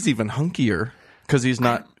Kutcher. He's even hunkier because he's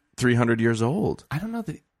not 300 years old. I don't know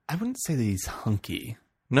that I wouldn't say that he's hunky.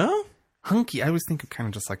 No? Hunky, I always think of kind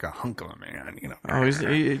of just like a hunk of a man, you know. Oh,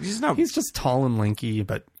 he's not. He's just tall and lanky,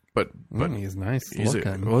 but But he's nice he's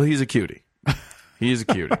looking. he's a cutie. He's a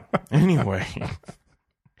cutie. Anyway,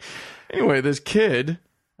 this kid,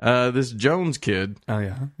 this Jones kid, Oh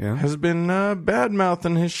yeah. has been bad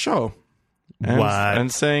mouthing his show. And, What?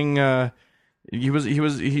 And saying he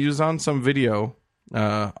was on some video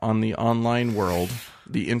on the online world,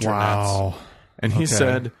 the internet, Wow. and he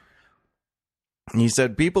said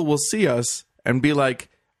people will see us and be like,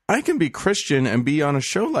 I can be Christian and be on a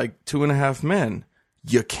show like 2.5 Men.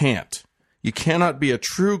 You can't. You cannot be a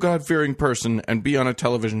true God-fearing person and be on a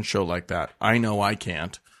television show like that. I know I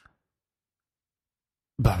can't.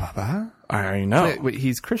 I know. Wait,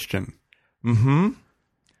 he's Christian. Mm-hmm.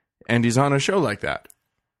 And he's on a show like that.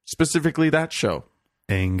 Specifically that show.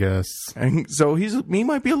 Angus. And so he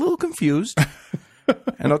might be a little confused.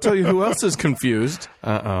 And I'll tell you who else is confused.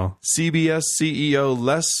 Uh-oh. CBS CEO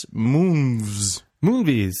Les Moonves.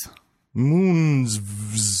 Moonves.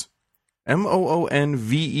 Moonves.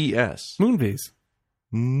 Moonves. Moonves.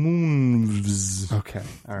 Moonves. Okay.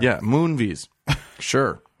 All right. Yeah, Moonves.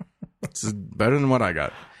 Sure. It's better than what I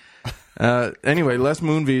got. Anyway, Les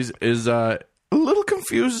Moonves is a little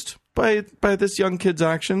confused by this young kid's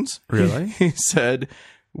actions. Really? He said,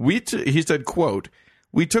 he said, quote,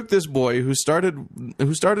 "We took this boy who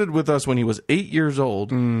started with us when he was 8 years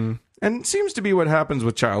old, and it seems to be what happens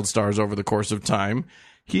with child stars over the course of time.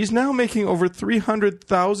 He's now making over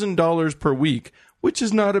 $300,000 per week, which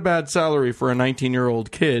is not a bad salary for a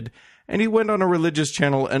 19-year-old kid, and he went on a religious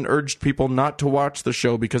channel and urged people not to watch the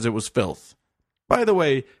show because it was filth. By the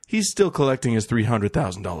way, he's still collecting his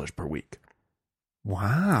 $300,000 per week."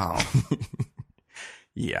 Wow.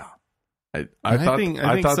 Yeah. I think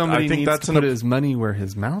somebody needs to put his money where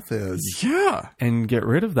his mouth is. Yeah. And get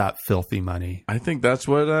rid of that filthy money. I think that's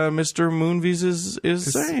what Mr. Moonves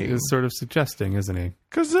is saying. Is sort of suggesting, isn't he?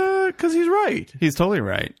 Because he's right. He's totally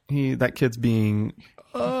right. That kid's being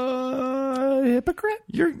a hypocrite?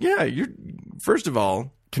 You're first of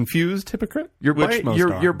all, Confused hypocrite? you're Which most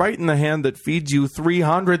are. you're biting the hand that feeds you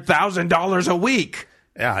 $300,000 a week.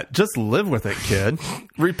 Yeah, just live with it, kid.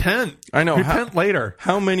 Repent. I know. Repent later.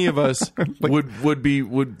 How many of us would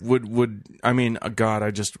I mean,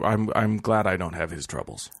 God, I'm glad I don't have his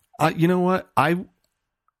troubles. You know what?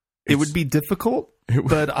 It would be difficult,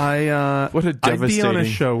 but What a I'd be on a devastating-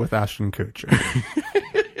 show with Ashton Kutcher.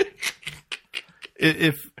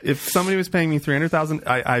 If somebody was paying me $300,000,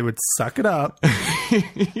 I would suck it up.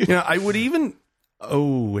 I would even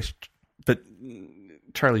but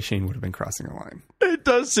Charlie Sheen would have been crossing a line. It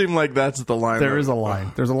does seem like that's the line. There is a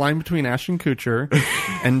line. There's a line between Ashton Kutcher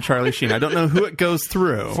and Charlie Sheen. I don't know who it goes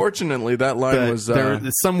through. Fortunately, that line But was there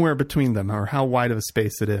is somewhere between them, or how wide of a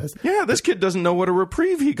space it is. yeah, this kid doesn't know what a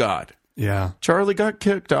reprieve he got. Yeah. Charlie got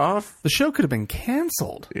kicked off. The show could have been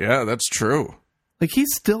canceled. Yeah, that's true. Like,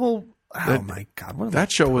 he's still... Oh, my God. What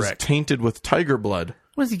That show was tainted with tiger blood.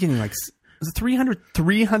 What is he getting? Like, is it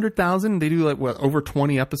 300,000? They do, like, what, over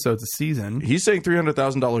 20 episodes a season? He's saying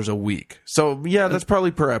 $300,000 a week. So, yeah, that's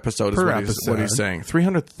probably per episode is what he's saying.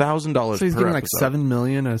 $300,000 per episode. So he's getting, like, $7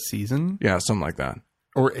 million a season? Yeah, something like that.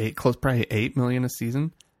 Or probably $8 million a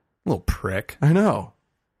season? Little prick. I know.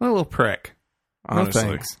 What a little prick. Honestly. No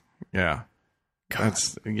thanks. Yeah. God.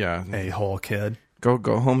 That's, yeah. A-hole kid. Go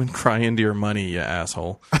home and cry into your money, you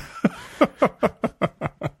asshole.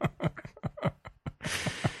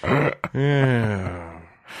 Yeah.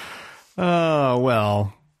 Oh,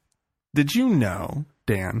 well. Did you know,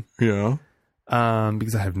 Dan? Yeah.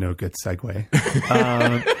 Because I have no good segue.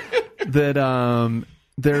 That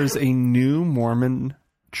there's a new Mormon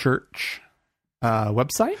church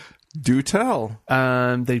website. Do tell.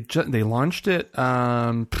 They launched it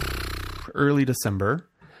early December.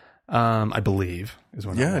 I believe is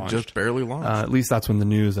when it launched. Just barely launched. At least that's when the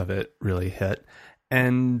news of it really hit.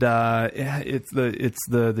 And it's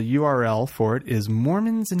the URL for it is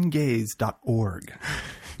mormonsandgays.org.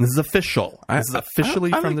 This is official. This is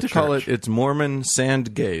officially from the church. I like to call it, it's Mormon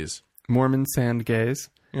Sand Gays. Mormon Sand Gays.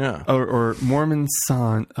 Yeah. Or Mormon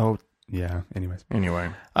San. Oh, yeah. Anyways. Anyway.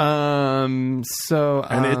 So.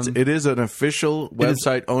 And it is an official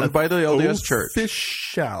website owned by the LDS Church.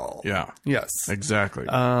 Official. Yeah. Yes. Exactly.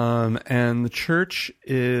 And the church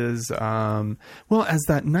is, well, as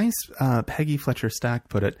that nice Peggy Fletcher Stack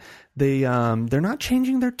put it, they're not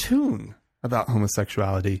changing their tune about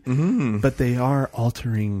homosexuality, but they are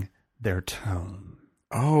altering their tone.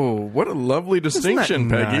 Oh, what a lovely distinction,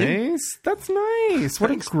 Peggy. Nice? That's nice.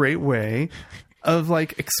 What a great way of,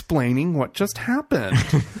 like, explaining what just happened.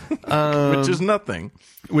 Which is nothing.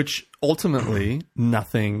 Which ultimately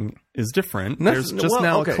nothing is different. There's just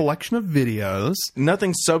a collection of videos.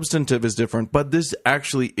 Nothing substantive is different, but this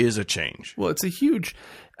actually is a change. Well, it's a huge,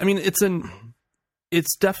 I mean,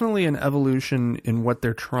 it's definitely an evolution in what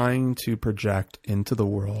they're trying to project into the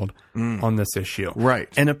world on this issue. Right.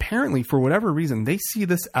 And apparently, for whatever reason, they see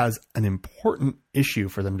this as an important issue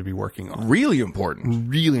for them to be working on. Really important.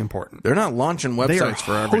 Really important. They're not launching websites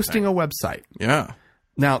for everything. They're hosting a website. Yeah.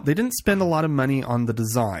 Now, they didn't spend a lot of money on the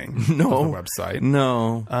design of the website.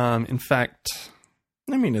 No. In fact...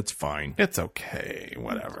 I mean, it's fine. It's okay.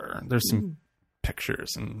 Whatever. There's some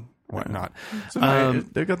pictures and whatnot.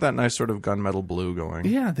 They've got that nice sort of gunmetal blue going.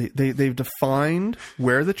 Yeah, they've defined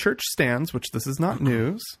where the church stands, which this is not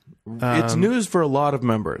news. It's news for a lot of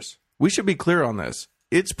members. We should be clear on this.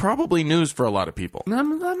 It's probably news for a lot of people. That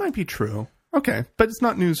might be true. Okay, but it's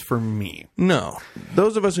not news for me. No.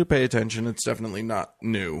 Those of us who pay attention, it's definitely not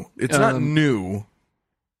new. It's not new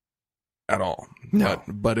at all. No.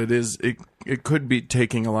 But it is. It could be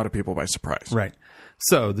taking a lot of people by surprise. Right.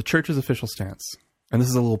 So, the church's official stance, and this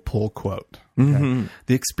is a little pull quote. Okay?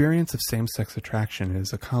 The experience of same-sex attraction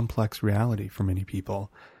is a complex reality for many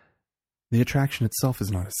people. The attraction itself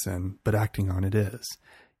is not a sin, but acting on it is.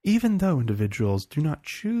 Even though individuals do not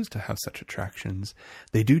choose to have such attractions,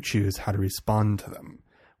 they do choose how to respond to them.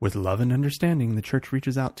 With love and understanding, the church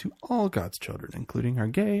reaches out to all God's children, including our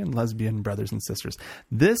gay and lesbian brothers and sisters.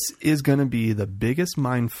 This is going to be the biggest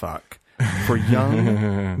mindfuck for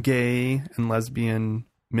young gay and lesbian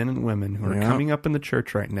men and women who are coming up in the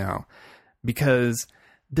church right now, because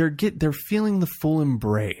they're feeling the full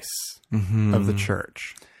embrace of the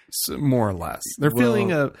church, so, more or less. They're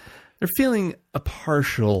feeling a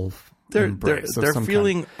partial embrace. They're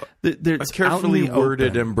feeling a carefully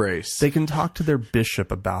worded embrace. They can talk to their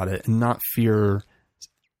bishop about it and not fear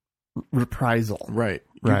reprisal. Right.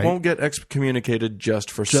 You won't get excommunicated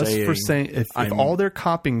just for saying if all they're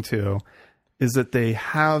copying to is that they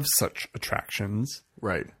have such attractions.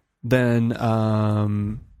 Right. Then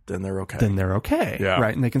they're okay. Then they're okay. Yeah.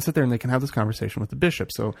 Right. And they can sit there and they can have this conversation with the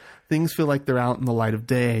bishop. So things feel like they're out in the light of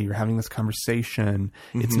day. You're having this conversation.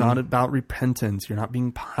 It's not about repentance. You're not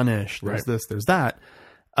being punished. There's this, there's that.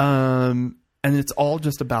 And it's all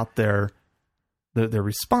just about their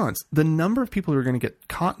response. The number of people who are going to get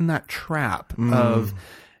caught in that trap of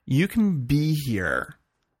you can be here,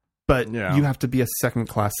 but you have to be a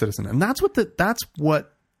second-class citizen. And that's what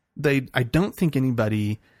I don't think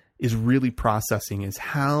anybody is really processing, is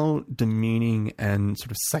how demeaning and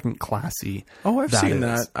sort of second-classy. Oh, I've seen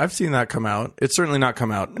that. I've seen that come out. It's certainly not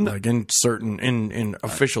come out like in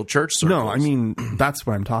official church circles. No, I mean, that's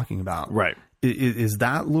what I'm talking about. Right. Is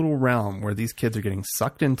that little realm where these kids are getting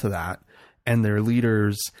sucked into that, and their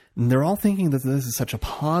leaders, and they're all thinking that this is such a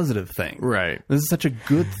positive thing. Right. This is such a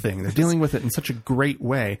good thing. They're dealing with it in such a great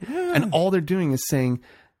way. Yeah. And all they're doing is saying,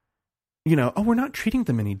 we're not treating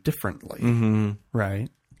them any differently, right?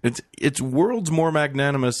 It's worlds more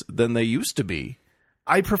magnanimous than they used to be.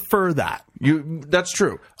 I prefer that. That's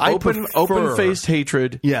true. I Open-faced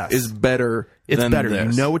hatred is better. It's than better.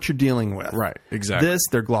 This. You know what you're dealing with. Right, exactly. This,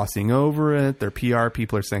 they're glossing over it. Their PR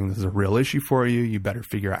people are saying this is a real issue for you. You better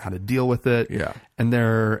figure out how to deal with it. Yeah. And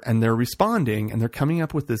they're responding, and they're coming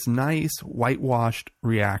up with this nice whitewashed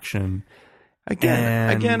reaction. I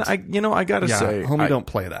gotta say, homie, don't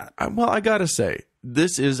play that. I gotta say,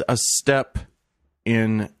 this is a step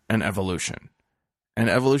in an evolution. And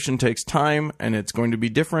evolution takes time, and it's going to be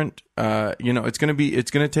different. It's going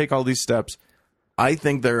to take all these steps. I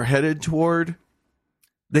think they're headed toward.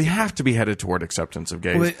 They have to be headed toward acceptance of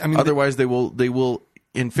gays. Well, otherwise, they will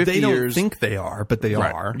in 50 years. They don't think they are, but they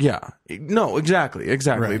are. Yeah. No, exactly.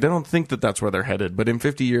 Right. They don't think that that's where they're headed. But in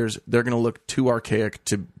 50 years, they're going to look too archaic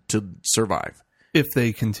to survive. If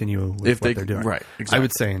they continue with what they're doing. Right. Exactly. I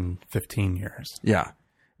would say in 15 years. Yeah.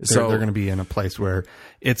 They're going to be in a place where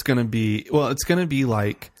it's going to be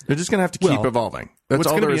like they're just going to have to keep evolving. That's what's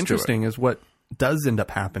all going to there be is interesting to it. is what does end up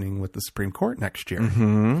happening with the Supreme Court next year.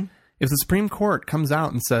 Mm-hmm. If the Supreme Court comes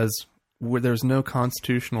out and says there's no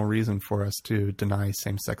constitutional reason for us to deny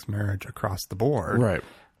same-sex marriage across the board, right?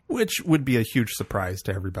 Which would be a huge surprise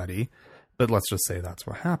to everybody. But let's just say that's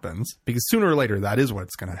what happens, because sooner or later that is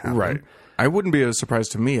what's going to happen. Right. I wouldn't be a surprise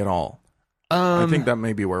to me at all. I think that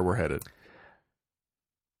may be where we're headed.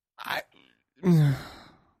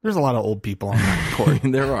 There's a lot of old people on that court.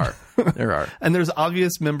 There are. And there's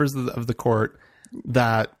obvious members of the court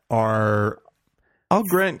that are I'll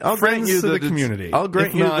grant you that the community. I'll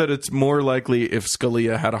grant you that it's more likely if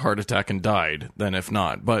Scalia had a heart attack and died than if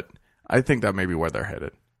not. But I think that may be where they're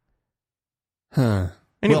headed. Huh.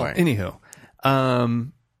 Anyway. Well,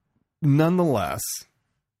 anywho, nonetheless,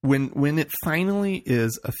 when it finally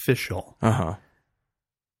is official,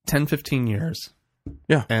 10, 15 years,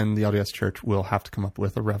 yeah, and the LDS Church will have to come up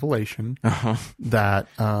with a revelation that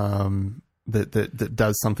that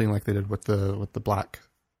does something like they did with the black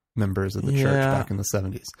members of the church back in the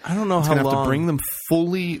 70s. I don't know it's how gonna long. Have to bring them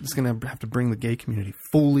fully. It's going to have to bring the gay community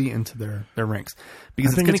fully into their ranks,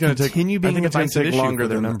 because it's going to continue being a divisive issue for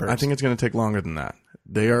their members. I think it's going to take longer than that.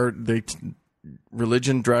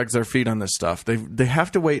 Religion drags their feet on this stuff. They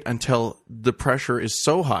have to wait until the pressure is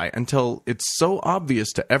so high, until it's so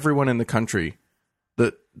obvious to everyone in the country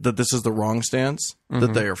that this is the wrong stance,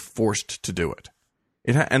 that they are forced to do it.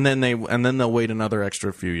 And then they'll wait another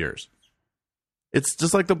extra few years. It's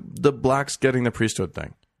just like the blacks getting the priesthood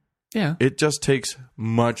thing. Yeah. It just takes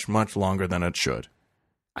much, much longer than it should.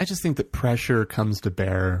 I just think that pressure comes to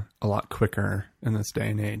bear a lot quicker in this day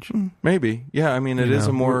and age. Maybe. Yeah, I mean, it is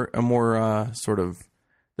a more sort of...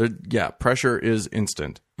 pressure is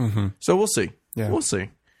instant. Mm-hmm. So we'll see. Yeah. We'll see.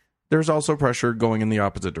 There's also pressure going in the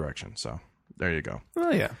opposite direction. So there you go.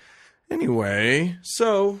 Oh, yeah. Anyway,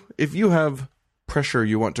 so if you have pressure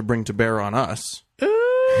you want to bring to bear on us...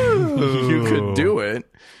 You could do it.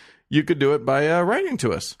 You could do it by writing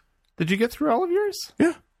to us. Did you get through all of yours?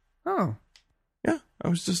 Yeah. Oh. Yeah. I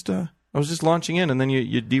was just launching in, and then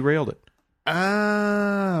you derailed it.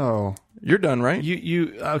 Oh. You're done, right?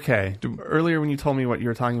 You okay. Earlier when you told me what you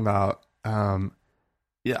were talking about, I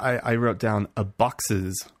wrote down a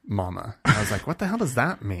box's mama. And I was like, what the hell does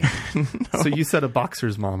that mean? No. So you said a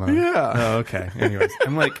boxer's mama. Yeah. Oh, okay. Anyways,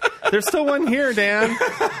 I'm like, there's still one here, Dan.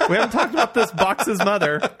 We haven't talked about this box's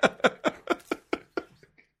mother.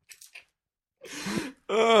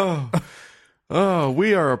 Oh,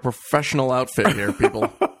 we are a professional outfit here,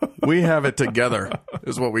 people. We have it together,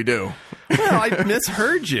 is what we do. Well, I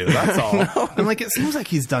misheard you. That's all. No. I'm like, it seems like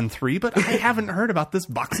he's done 3, but I haven't heard about this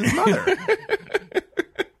box's mother.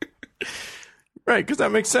 Right, because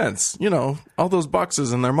that makes sense. All those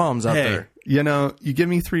boxes and their moms out there. You give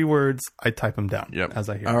me 3 words, I type them down as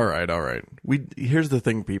I hear them. All right. Here's the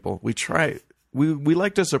thing, people. We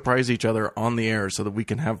like to surprise each other on the air so that we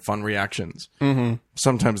can have fun reactions. Mm-hmm.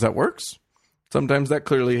 Sometimes that works. Sometimes that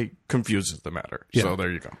clearly confuses the matter. Yeah. So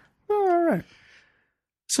there you go. All right.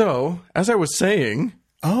 So, as I was saying...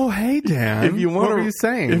 Oh, hey, Dan. What were you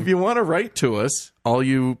saying? If you want to write to us, all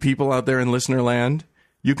you people out there in listener land...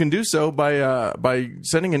 You can do so by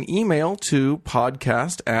sending an email to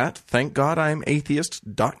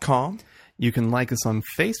podcast@thankgodimatheist.com. You can like us on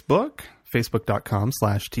Facebook,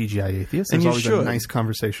 facebook.com/TGIAtheist. There's always a nice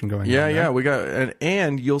conversation going on. Yeah, we got,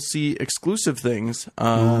 and you'll see exclusive things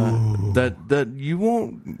that you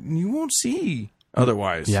won't see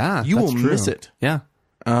otherwise. Yeah, you will miss it. Yeah,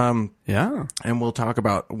 and we'll talk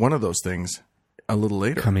about one of those things a little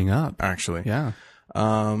later coming up. Actually, yeah.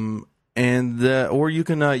 And or you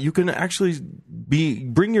can actually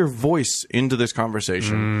bring your voice into this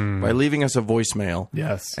conversation by leaving us a voicemail.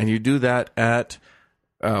 Yes. And you do that at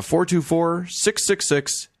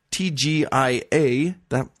 424-666-TGIA.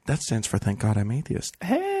 That stands for Thank God I'm Atheist.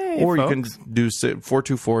 Hey, or folks. you can do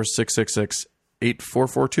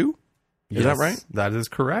 424-666-8442. Is that right? That is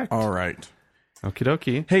correct. All right. Okie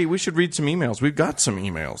dokie. Hey, we should read some emails. We've got some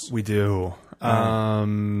emails. We do.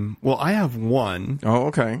 Well, I have one. Oh,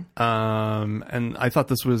 okay. And I thought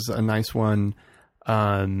this was a nice one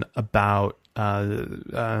about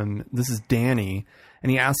this is Danny,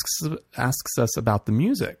 and he asks us about the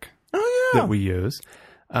music that we use,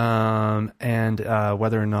 and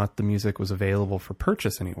whether or not the music was available for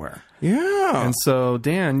purchase anywhere. Yeah. And so,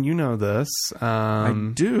 Dan, you know this.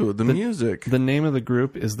 I do. The music. The name of the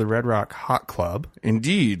group is the Red Rock Hot Club.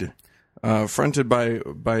 Indeed. Fronted by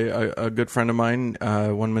a good friend of mine,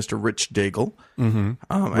 one Mr. Rich Daigle.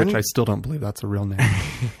 Mm-hmm. Which I still don't believe that's a real name.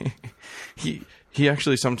 He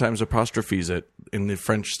actually sometimes apostrophes it in the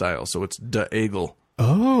French style, so it's Daigle.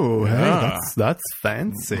 Oh, hey, that's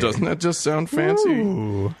fancy. Doesn't that just sound fancy?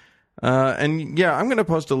 Ooh. And yeah, I'm going to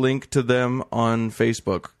post a link to them on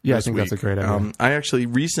Facebook. Yeah, I this think week. that's a great idea. I actually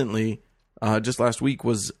recently, just last week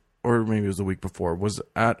or maybe it was the week before, was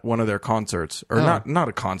at one of their concerts, or not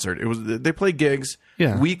a concert. It was they play gigs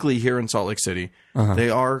weekly here in Salt Lake City. They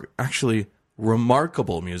are actually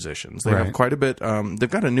remarkable musicians. They have quite a bit.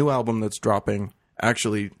 They've got a new album that's dropping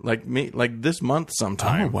actually like this month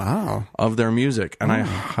sometime. Oh, wow. Of their music, and I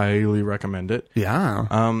highly recommend it.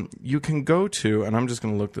 Yeah. You can go to, and I'm just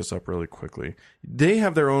going to look this up really quickly. They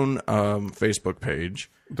have their own Facebook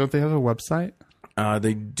page. Don't they have a website?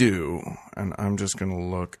 They do, and I'm just going to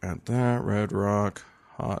look at that. Red Rock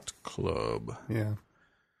Hot Club. Yeah.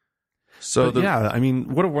 So I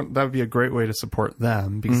mean, that would be a great way to support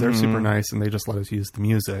them because they're super nice and they just let us use the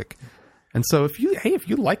music. And so if you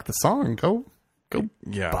like the song, go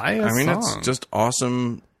buy a song. It's just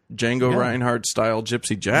awesome Django Reinhardt style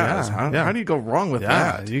gypsy jazz. How do you go wrong with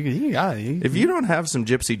that? If you don't have some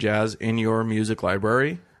gypsy jazz in your music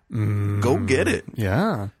library, go get it.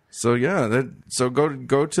 Yeah. So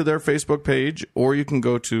go to their Facebook page, or you can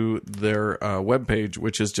go to their webpage,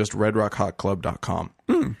 which is just redrockhotclub.com.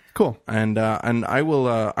 Cool. And I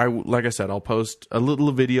will like I said, I'll post a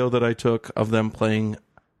little video that I took of them playing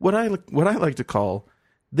what I like to call.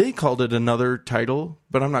 They called it another title,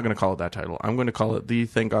 but I'm not going to call it that title. I'm going to call it the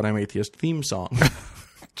Thank God I'm Atheist theme song.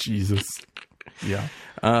 Jesus. Yeah.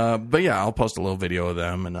 But yeah, I'll post a little video of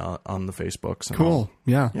them and on the Facebooks. Cool.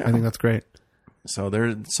 Yeah, I think that's great. So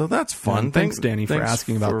that's fun. Yeah, thanks, Danny, for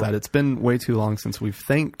asking about that. It's been way too long since we've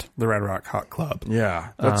thanked the Red Rock Hot Club. Yeah,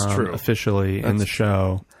 that's true. Officially in the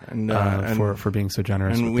show, and for being so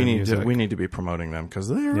generous. And with we need to be promoting them because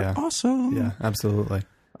they're awesome. Yeah, absolutely.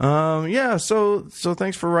 So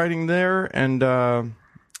thanks for writing there, and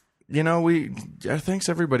thanks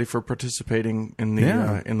everybody for participating in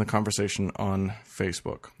the conversation on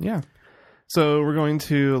Facebook. Yeah. So we're going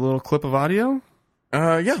to a little clip of audio.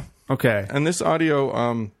 Yeah. Okay. And this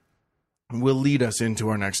audio will lead us into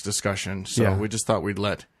our next discussion. So we just thought we'd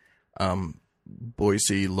let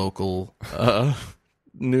Boise local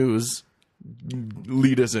news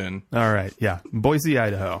lead us in. All right. Yeah. Boise,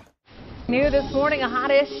 Idaho. New this morning, a hot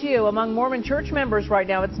issue among Mormon church members right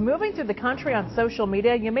now. It's moving through the country on social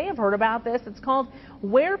media. You may have heard about this. It's called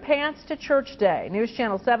Wear Pants to Church Day. News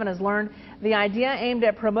Channel 7 has learned the idea aimed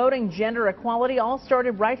at promoting gender equality all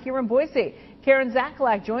started right here in Boise. Karen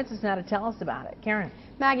Zakalak joins us now to tell us about it. Karen.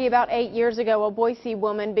 Maggie, about 8 years ago, a Boise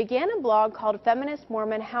woman began a blog called Feminist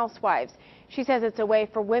Mormon Housewives. She says it's a way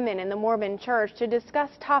for women in the Mormon church to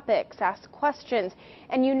discuss topics, ask questions,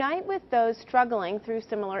 and unite with those struggling through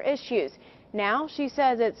similar issues. Now, she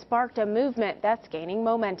says it sparked a movement that's gaining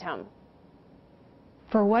momentum.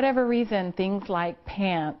 For whatever reason, things like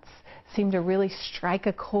pants seem to really strike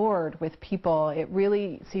a chord with people. It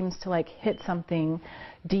really seems to hit something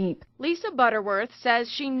deep. Lisa Butterworth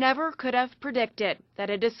says she never could have predicted that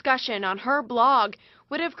a discussion on her blog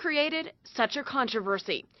would have created such a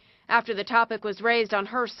controversy. After the topic was raised on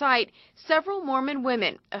her site, several Mormon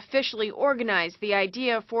women officially organized the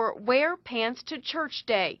idea for Wear Pants to Church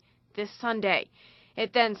Day this Sunday.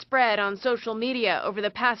 It then spread on social media over the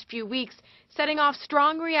past few weeks, setting off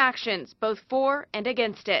strong reactions both for and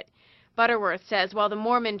against it. Butterworth says while the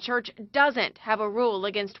Mormon church doesn't have a rule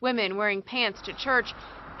against women wearing pants to church,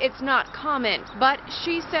 it's not common, but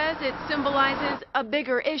she says it symbolizes a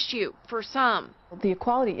bigger issue for some. The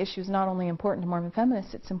equality issue is not only important to Mormon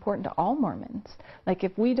feminists, it's important to all Mormons.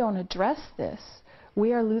 If we don't address this,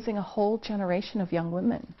 we are losing a whole generation of young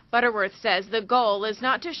women. Butterworth says the goal is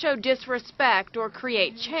not to show disrespect or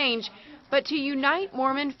create change, but to unite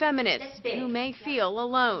Mormon feminists who may feel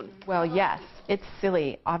alone. Well, yes, it's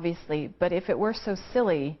silly, obviously, but if it were so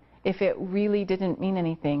silly, if it really didn't mean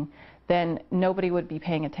anything, then nobody would be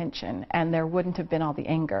paying attention, and there wouldn't have been all the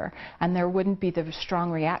anger, and there wouldn't be the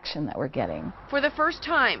strong reaction that we're getting. For the first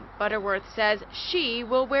time, Butterworth says she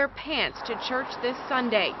will wear pants to church this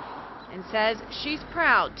Sunday, and says she's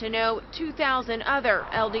proud to know 2,000 other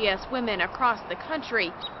LDS women across the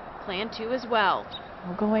country plan to as well.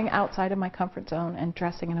 Going outside of my comfort zone and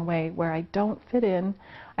dressing in a way where I don't fit in,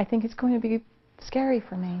 I think it's going to be scary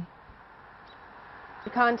for me. To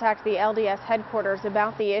contact the LDS headquarters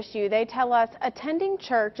about the issue, they tell us attending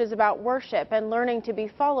church is about worship and learning to be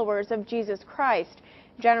followers of Jesus Christ.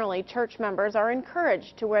 Generally, church members are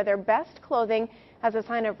encouraged to wear their best clothing as a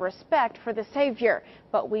sign of respect for the Savior,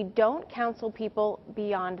 but we don't counsel people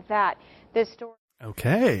beyond that. This story.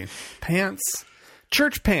 Okay, pants,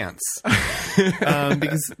 church pants,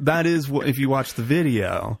 because that is what, if you watch the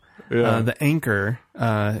video, the anchor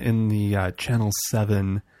in the Channel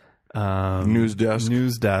 7 news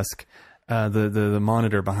desk. The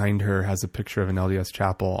monitor behind her has a picture of an LDS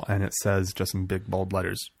chapel, and it says just in big bold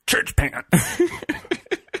letters, "Church pants."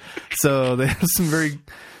 So they have some very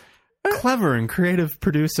clever and creative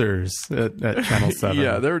producers at Channel 7.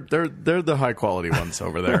 Yeah, they're the high quality ones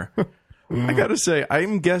over there. I gotta say,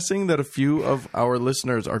 I'm guessing that a few of our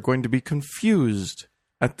listeners are going to be confused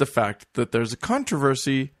at the fact that there's a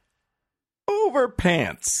controversy over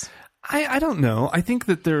pants. I don't know. I think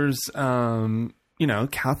that there's,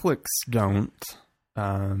 Catholics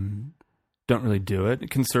don't really do it.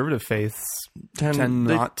 Conservative faiths tend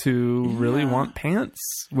not to really want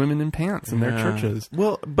women in pants in their churches.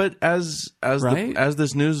 Well, but as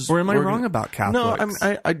this news, or am I wrong about Catholics?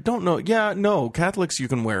 No, I don't know. Yeah, no, Catholics you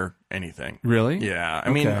can wear anything. Really? Yeah, I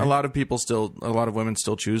mean, a lot of women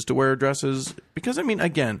still choose to wear dresses because, I mean,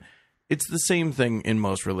 again, it's the same thing in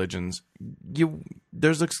most religions.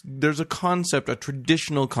 There's a concept, a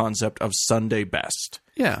traditional concept of Sunday best.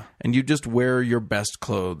 Yeah. And you just wear your best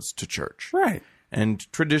clothes to church. Right. And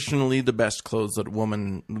traditionally the best clothes that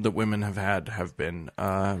women have had have been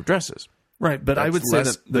dresses. Right, but I would say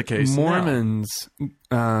that the case Mormons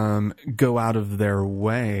go out of their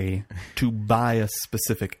way to buy a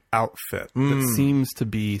specific outfit that seems to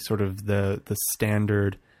be sort of the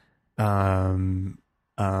standard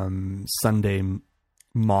Sunday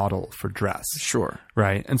model for dress. Sure.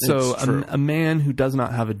 Right. And so a man who does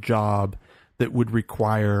not have a job that would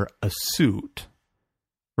require a suit,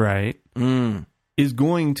 right, is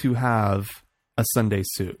going to have a Sunday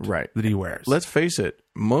suit that he wears. Let's face it,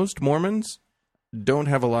 most Mormons don't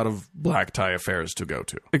have a lot of black tie affairs to go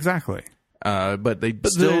to. Exactly. But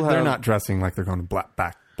they're not dressing like they're going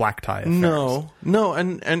to black tie affairs. No.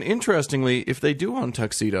 And interestingly, if they do own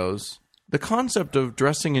tuxedos, the concept of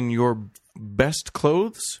dressing in your best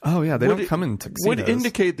clothes... Oh, yeah, they don't come in tuxedos. ...would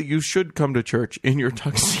indicate that you should come to church in your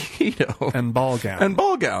tuxedo. And ball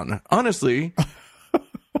gown. Honestly,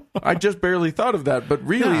 I just barely thought of that, but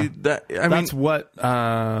really, that's what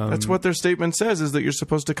their statement says, is that you're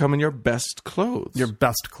supposed to come in your best clothes. Your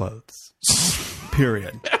best clothes.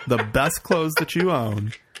 Period. The best clothes that you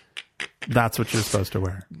own, that's what you're supposed to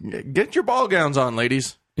wear. Get your ball gowns on,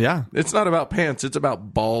 ladies. Yeah. It's not about pants. It's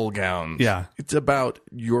about ball gowns. Yeah. It's about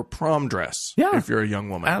your prom dress. Yeah. If you're a young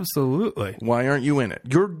woman. Absolutely. Why aren't you in it?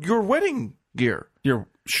 Your wedding gear. You're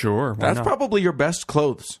sure. That's probably your best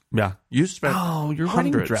clothes. Yeah. You spent your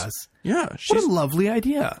hundreds. wedding dress. Yeah. What a lovely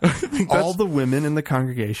idea. All the women in the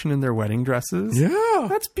congregation in their wedding dresses. Yeah.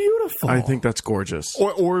 That's beautiful. I think that's gorgeous.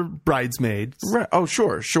 Or bridesmaids. Right. Oh,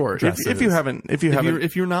 sure. If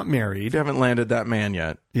you're not married. If you haven't landed that man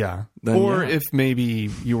yet. Yeah. If maybe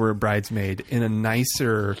you were a bridesmaid in a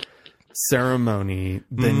nicer ceremony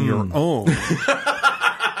than your own.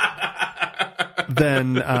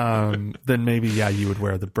 Then maybe you would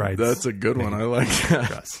wear the bride's. That's a good one. I like that.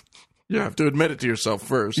 Dress. You have to admit it to yourself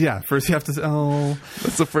first. Yeah, first you have to say,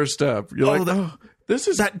 that's the first step. You're this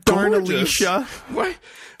is that darn Alicia. Why?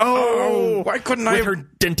 Why couldn't I have her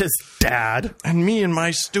dentist dad and me in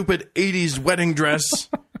my stupid 80s wedding dress?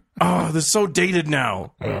 This is so dated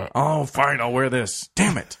now. Fine, I'll wear this.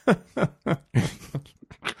 Damn it.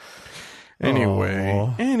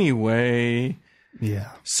 Anyway.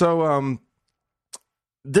 Yeah. So,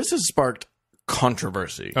 this has sparked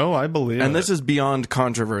controversy. Oh, I believe it. And this is beyond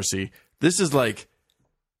controversy. This is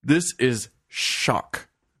shock.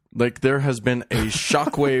 Like, there has been a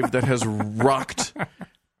shockwave that has rocked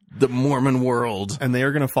the Mormon world. And they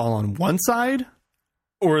are going to fall on one side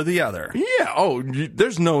or the other. Yeah.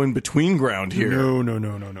 There's no in-between ground here.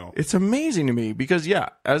 No. It's amazing to me because,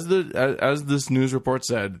 as this news report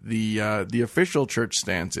said, the official church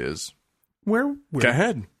stance is Wear Go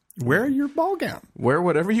ahead. Wear your ball gown. Wear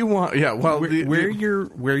whatever you want. Yeah, well, wear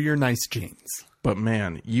your nice jeans. But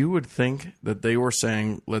man, you would think that they were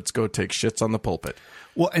saying, "Let's go take shits on the pulpit."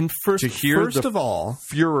 Well, and first of all,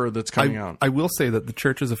 furor that's coming out. I will say that the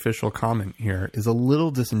church's official comment here is a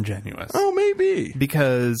little disingenuous. Oh, maybe.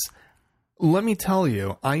 Because let me tell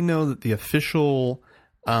you, I know that the official,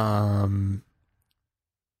 the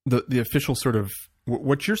official sort of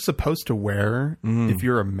what you're supposed to wear if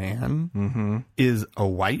you're a man is a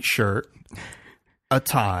white shirt, a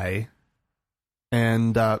tie,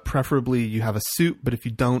 and preferably you have a suit. But if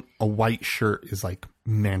you don't, a white shirt is like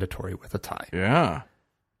mandatory with a tie. Yeah.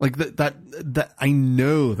 Like that I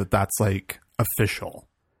know that's like official.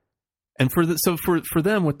 And for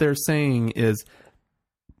them, what they're saying is,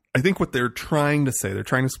 I think what they're trying to say, they're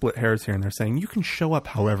trying to split hairs here, and they're saying you can show up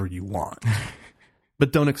however you want,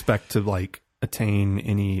 but don't expect to like obtain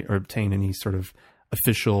any sort of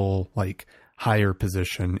official like higher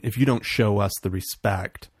position if you don't show us the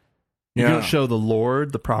respect. If you don't show the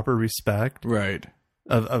Lord the proper respect, right,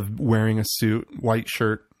 of wearing a suit, white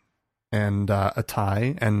shirt, and a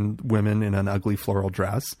tie, and women in an ugly floral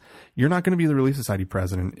dress, you're not going to be the Relief Society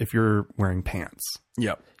president if you're wearing pants.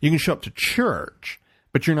 Yep. You can show up to church,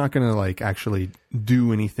 but you're not going to like actually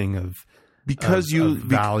do anything of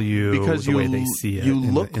value because the way they see it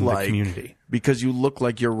in the community. Because you look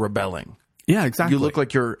like you're rebelling. Yeah, exactly. You look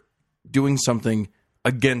like you're doing something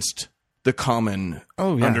against the common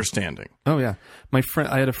understanding. Oh yeah,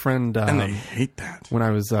 I had a friend, and they hate that. When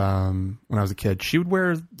I was a kid, she'd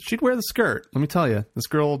wear the skirt. Let me tell you, this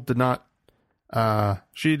girl did not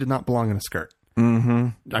belong in a skirt.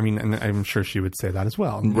 Mm-hmm. I mean, and I'm sure she would say that as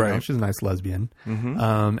well. You know, she's a nice lesbian,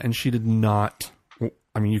 and she did not.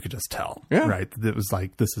 I mean, you could just tell, right? It was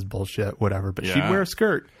like, this is bullshit, whatever. But she'd wear a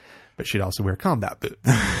skirt, but she'd also wear combat boots.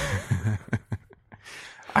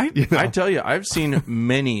 I tell you, I've seen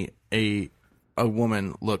many a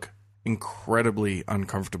woman look incredibly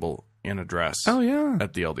uncomfortable in a dress. Oh yeah,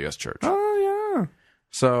 at the LDS church. Oh yeah.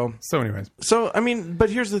 So anyways, I mean, but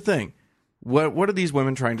here's the thing: what are these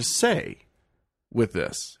women trying to say with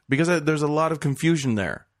this? Because there's a lot of confusion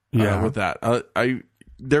there. With that,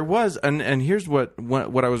 there was, and here's what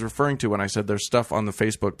I was referring to when I said there's stuff on the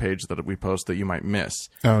Facebook page that we post that you might miss.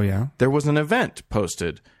 Oh yeah, there was an event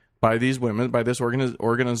posted by these women, by this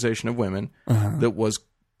organization of women that was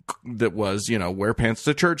Wear Pants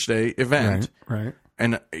to Church Day event. Right.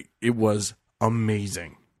 And it was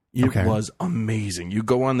amazing. It was amazing. You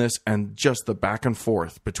go on this and just the back and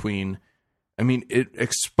forth between, I mean, it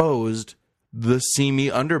exposed the seamy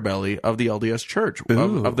underbelly of the LDS church,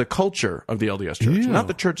 of the culture of the LDS church, not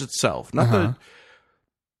the church itself,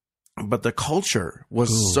 but the culture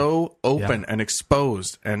was so open and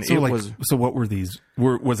exposed, and so So what were these?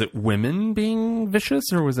 Was it women being vicious,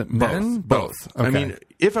 or was it men? Both. Okay. I mean,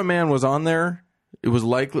 if a man was on there, it was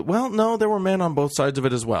likely. Well, no, there were men on both sides of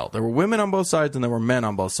it as well. There were women on both sides, and there were men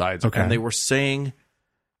on both sides. Okay. And they were saying,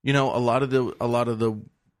 a lot of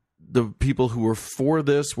the people who were for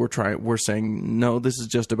this were saying, no, this is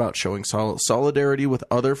just about showing solidarity with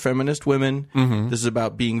other feminist women. Mm-hmm. This is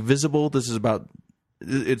about being visible.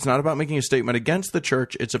 It's not about making a statement against the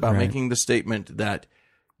church. It's about making the statement that,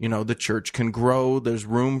 the church can grow. There's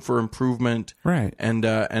room for improvement. Right. And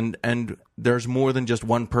there's more than just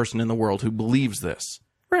one person in the world who believes this.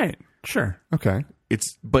 Right. Sure. Okay.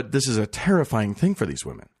 But this is a terrifying thing for these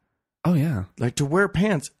women. Oh yeah. Like, to wear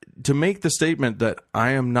pants, to make the statement that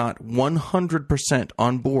I am not 100%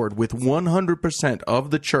 on board with 100% of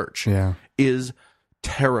the church is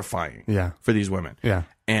terrifying for these women. Yeah.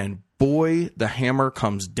 And boy, the hammer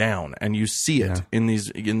comes down, and you see it in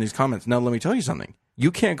these comments. Now, let me tell you something. You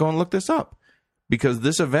can't go and look this up, because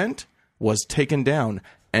this event was taken down,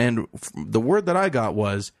 and the word that I got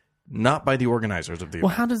was not by the organizers of the event.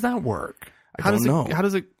 Well, how does that work? I don't know.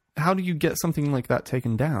 How do you get something like that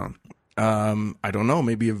taken down? I don't know.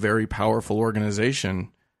 Maybe a very powerful organization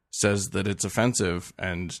says that it's offensive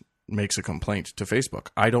and makes a complaint to Facebook.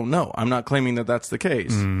 I don't know. I'm not claiming that that's the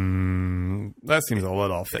case. That seems a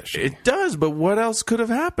little fishy. It does, but what else could have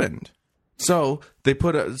happened? So they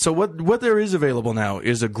what there is available now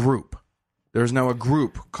is a group. There's now a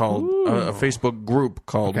group called a Facebook group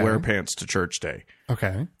called Wear Pants to Church Day.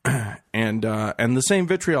 Okay. And the same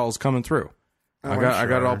vitriol is coming through. I got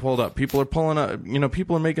it all pulled up. People are pulling up,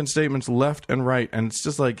 people are making statements left and right, and it's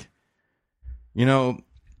just like, and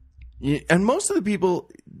most of the people,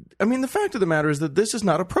 I mean, the fact of the matter is that this is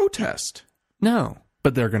not a protest. No.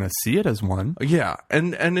 But they're going to see it as one. Yeah,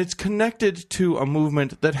 and it's connected to a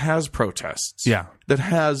movement that has protests. Yeah. That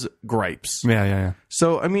has gripes. Yeah.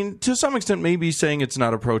 So, I mean, to some extent, maybe saying it's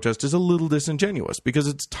not a protest is a little disingenuous because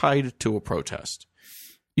it's tied to a protest.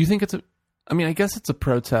 You think it's I guess it's a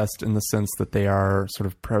protest in the sense that they are sort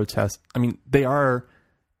of they are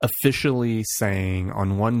officially saying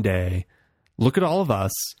on one day, look at all of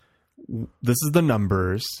us. This is the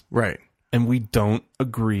numbers. Right. And we don't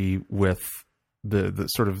agree with the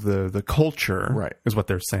sort of the culture, right, is what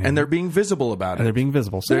they're saying. And they're being visible about it. And they're being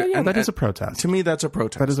visible. So that is a protest. To me, that's a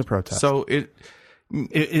protest. That is a protest. So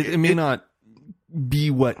it may not be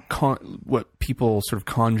what people sort of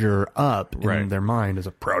conjure up in their mind as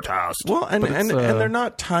a protest. Well, and they're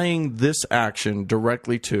not tying this action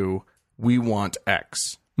directly to we want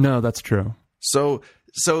X. No, that's true. So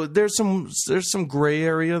there's some gray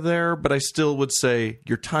area there, but I still would say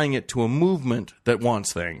you're tying it to a movement that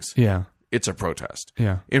wants things. Yeah. It's a protest.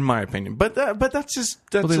 Yeah. In my opinion. But that's just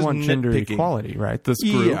well, they just want gender nitpicking. Equality, right? This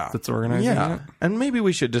group that's organizing it. And maybe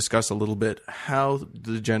we should discuss a little bit how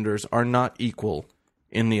the genders are not equal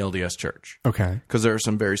in the LDS Church. Okay. Because there are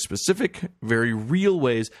some very specific, very real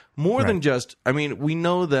ways, more than just, we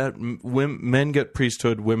know that men get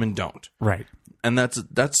priesthood, women don't. Right. And that's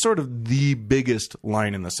sort of the biggest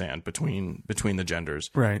line in the sand between the genders,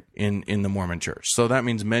 right, in the Mormon Church. So that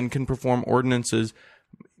means men can perform ordinances,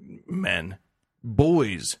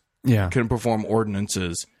 boys can perform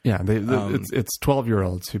ordinances. Yeah, it's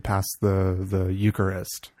 12-year-olds who pass the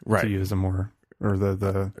Eucharist, right, to use a more or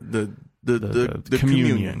the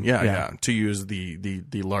communion. Yeah, to use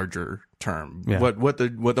the larger term. Yeah. What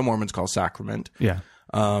the Mormons call sacrament. Yeah.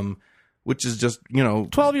 Which is just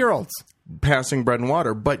 12-year-olds passing bread and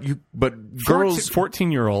water, but girls,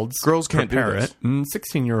 14-year-olds, girls can't prepare do this. it, and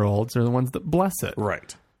 16-year-olds are the ones that bless it.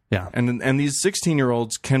 Right. Yeah. And these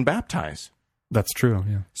 16-year-olds can baptize. That's true.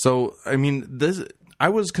 Yeah. So I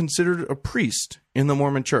was considered a priest in the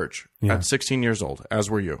Mormon Church at 16 years old, as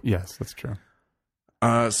were you. Yes, that's true.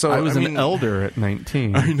 So I was an elder at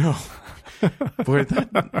 19. I know. Boy,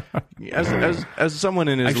 as someone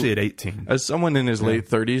in his actually at 18, as someone in his late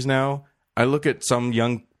 30s now, I look at some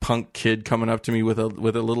young punk kid coming up to me with a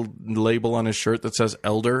little label on his shirt that says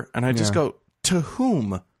elder, and I just go, to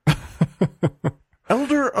whom?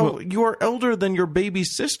 Elder? Oh, you are elder than your baby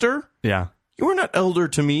sister? Yeah. You are not elder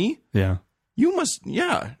to me. Yeah. You must,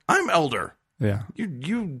 I'm elder. Yeah.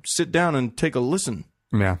 You sit down and take a listen.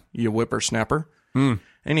 Yeah. You whippersnapper.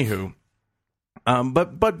 Anywho.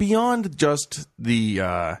 But beyond just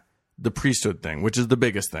the priesthood thing, which is the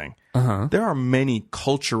biggest thing, there are many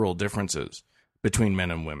cultural differences between men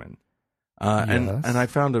and women, and I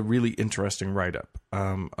found a really interesting write-up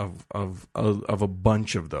of a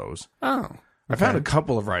bunch of those. Oh, okay. I found a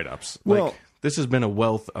couple of write-ups. Well, this has been a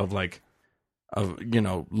wealth of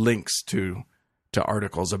links to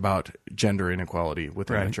articles about gender inequality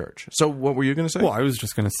within the church. So what were you going to say? Well, I was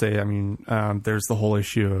just going to say, there's the whole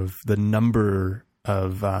issue of the number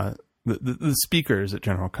of the speakers at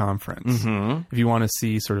General Conference. Mm-hmm. If you want to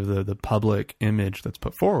see sort of the public image that's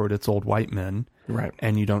put forward, it's old white men. Right.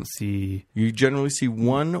 And you don't see... You generally see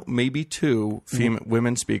one, maybe two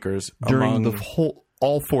women speakers during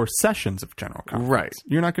all 4 sessions of General Conference. Right.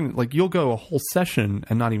 You're not going to, you'll go a whole session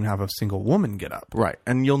and not even have a single woman get up. Right.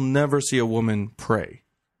 And you'll never see a woman pray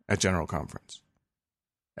at General Conference.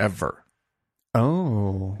 Ever.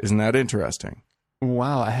 Oh. Isn't that interesting?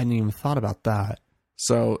 Wow, I hadn't even thought about that.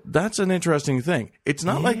 So that's an interesting thing. It's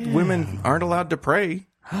not like women aren't allowed to pray.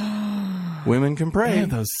 Women can pray. Yeah,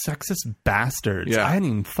 those sexist bastards. Yeah. I hadn't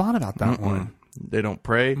even thought about that one. They don't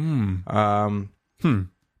pray.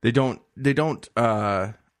 They don't they don't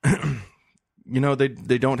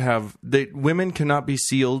have women cannot be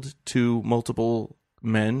sealed to multiple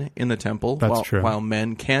men in the temple. That's true. While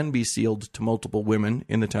men can be sealed to multiple women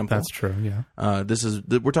in the temple. That's true. Yeah.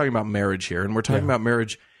 We're talking about marriage here, and we're talking about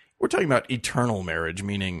marriage. We're talking about eternal marriage,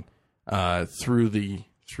 meaning through the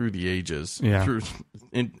ages,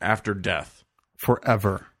 after death,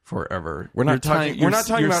 forever. We're not talking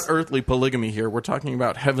about earthly polygamy here. We're talking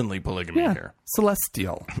about heavenly polygamy here.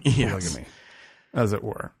 Celestial polygamy, as it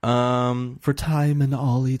were. For time and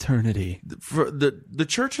all eternity. For the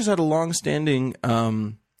church has had a long-standing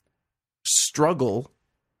struggle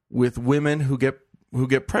with women who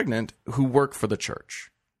get pregnant who work for the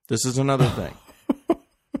church. This is another thing.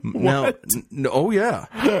 Now, oh yeah.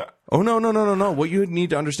 Oh no. What you need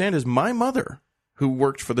to understand is my mother, who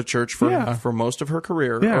worked for the church for most of her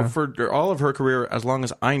career, or for all of her career as long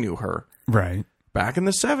as I knew her. Right. Back in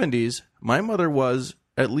the 70s, my mother was,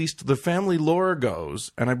 at least the family lore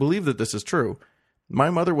goes, and I believe that this is true, my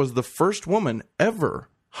mother was the first woman ever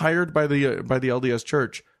hired by the LDS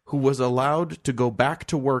Church who was allowed to go back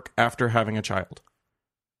to work after having a child.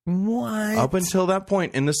 What? Up until that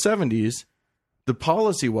point in the 70s, the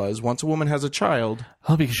policy was once a woman has a child,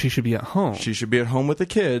 Oh, because she should be at home. she should be at home with the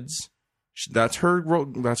kids. That's her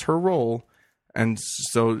role. And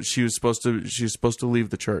so she was supposed to leave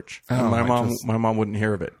the church. Oh, And my mom wouldn't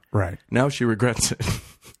hear of it. Right. Now she regrets it.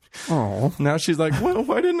 Oh. Now she's like, well,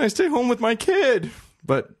 why didn't I stay home with my kid?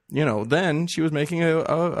 But, then she was making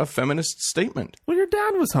a feminist statement. Well, your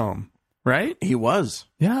dad was home, right? He was.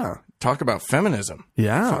 Yeah. Talk about feminism.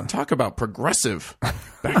 Yeah. Talk about progressive.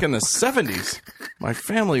 Back in the 70s, my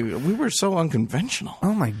family, we were so unconventional.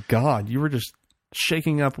 Oh my God. You were just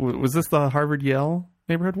shaking up. Was this the Harvard Yale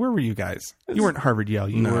neighborhood? Where were you guys? You weren't Harvard Yale.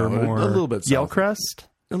 You No, were more a little bit Yale south. Crest?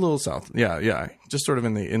 A little south. Yeah. Just sort of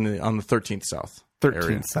on the 13th South. 13th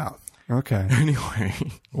area. South. Okay. Anyway.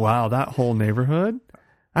 Wow, that whole neighborhood?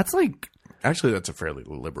 That's like... Actually, that's a fairly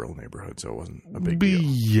liberal neighborhood, so it wasn't a big deal.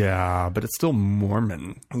 Yeah, but it's still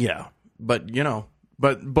Mormon. Yeah. But,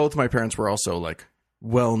 but both my parents were also, like,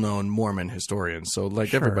 well-known Mormon historians. So, like,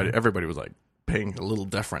 Sure. everybody was, like, paying a little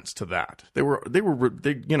deference to that. They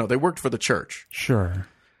worked for the church. Sure.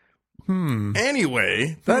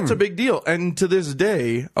 Anyway, that's a big deal. And to this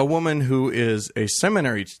day, a woman who is a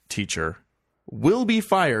seminary teacher will be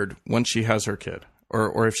fired once she has her kid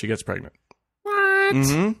or if she gets pregnant. What?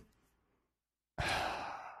 Mm-hmm.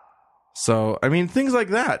 So, I mean, things like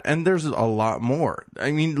that. And there's a lot more.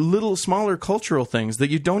 I mean, little smaller cultural things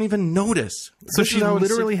that you don't even notice. So This she is how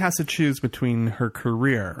it's- literally has to choose between her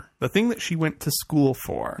career, the thing that she went to school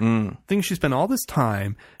for, the thing she spent all this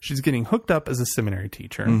time, she's getting hooked up as a seminary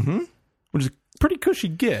teacher, which is a pretty cushy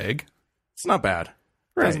gig. It's not bad.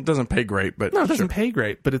 Right. Doesn't pay great, but No, it doesn't sure. pay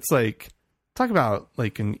great, but it's like, talk about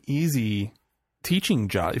like an easy teaching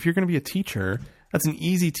job. If you're going to be a teacher, that's an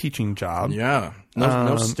easy teaching job. Yeah.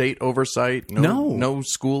 No state oversight. No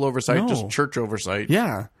school oversight. No. Just church oversight.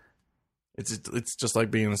 Yeah. It's just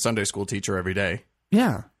like being a Sunday school teacher every day.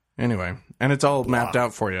 Yeah. Anyway, and it's all mapped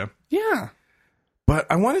out for you. Yeah. But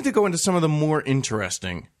I wanted to go into some of the more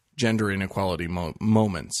interesting gender inequality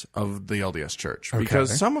moments of the LDS Church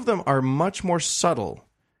because some of them are much more subtle.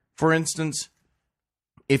 For instance,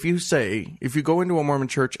 if you go into a Mormon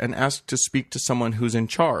church and ask to speak to someone who's in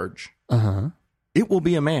charge, it will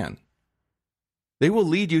be a man. They will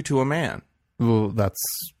lead you to a man. Well, that's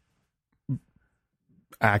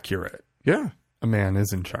accurate. Yeah. A man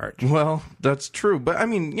is in charge. Well, that's true. But I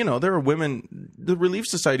mean, there are women. The Relief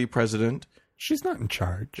Society president She's not in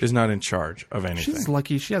charge. is not in charge of anything. She's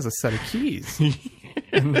lucky she has a set of keys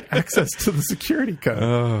and access to the security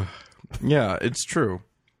code. Yeah, it's true.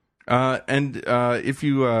 And if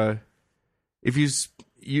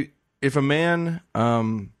a man,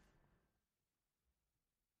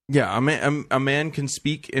 a man can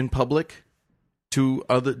speak in public to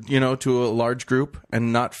to a large group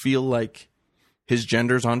and not feel like his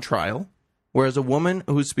gender's on trial, whereas a woman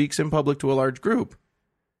who speaks in public to a large group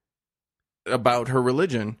about her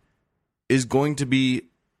religion is going to be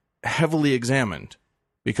heavily examined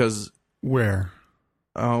because Where?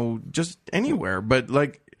 just anywhere, but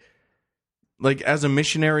like as a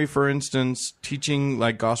missionary, for instance, teaching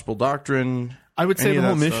like gospel doctrine. I would say any the of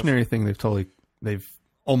whole that stuff. missionary thing they've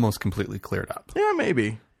almost completely cleared up. Yeah,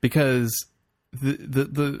 maybe. Because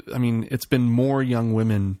I mean, it's been more young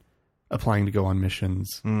women applying to go on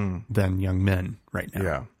missions than young men right now.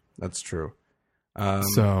 Yeah, that's true.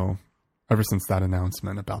 So ever since that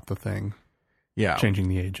announcement about the thing, Yeah, changing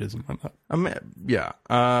the ages and whatnot.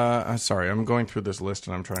 Sorry, I'm going through this list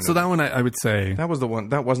and I'm trying So to. that one I would say. That was the one.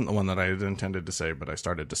 That wasn't the one that I had intended to say, but I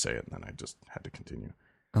started to say it and then I just had to continue.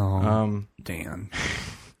 Oh, Dan.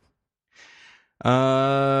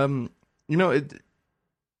 A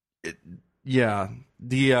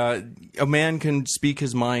man can speak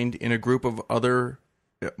his mind in a group of other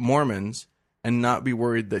Mormons and not be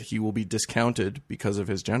worried that he will be discounted because of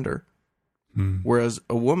his gender. Whereas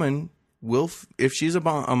a woman will, if she's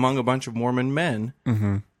among a bunch of Mormon men,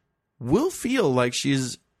 will feel like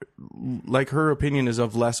her opinion is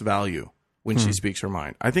of less value when she speaks her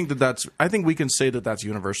mind. I think we can say that that's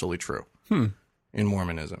universally true in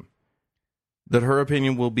Mormonism. That her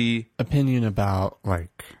opinion will be Opinion about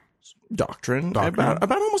like doctrine.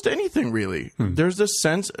 About almost anything, really. There's this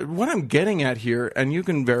sense, what I'm getting at here, and you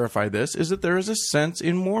can verify this, is that there is a sense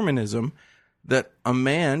in Mormonism that a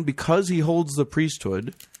man, because he holds the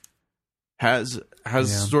priesthood, has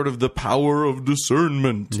sort of the power of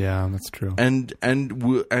discernment. Yeah, that's true. And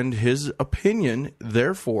his opinion,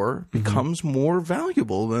 therefore, becomes more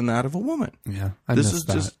valuable than that of a woman. Yeah, This is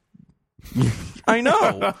just... I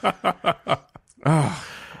know.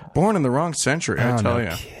 Born in the wrong century, I tell no you.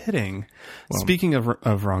 kidding. Speaking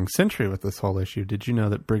of wrong century with this whole issue, did you know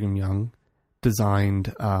that Brigham Young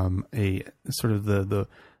designed a sort of the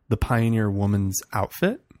pioneer woman's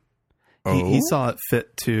outfit? He saw it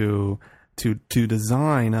fit to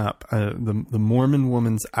design up the Mormon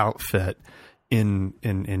woman's outfit in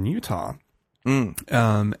Utah,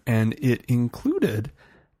 and it included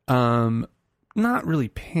not really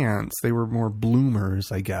pants; they were more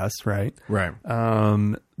bloomers, I guess, right? Right.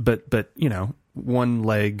 But one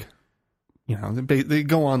leg, they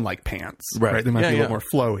go on like pants, Right. They might Yeah, be a yeah. little more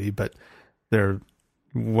flowy, but they're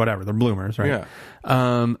bloomers, right?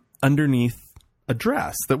 Yeah. Underneath a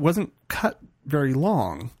dress that wasn't cut very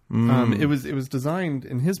long. It was designed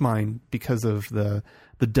in his mind because of the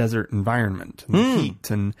desert environment and the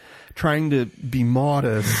heat and trying to be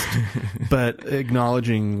modest, but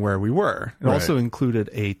acknowledging where we were. It Right. also included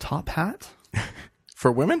a top hat.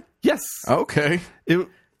 For women? Yes. Okay.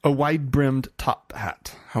 A wide brimmed top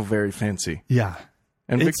hat. How very fancy. Yeah.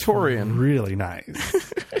 And It's Victorian. really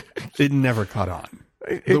nice. It never caught on.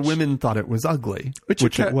 It The sh- women thought it was ugly, which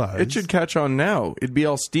it was. It should catch on now. It'd be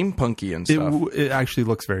all steampunky and stuff. It actually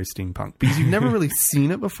looks very steampunk because you've never really seen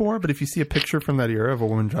it before. But if you see a picture from that era of a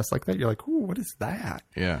woman dressed like that, you're like, "Ooh, what is that?"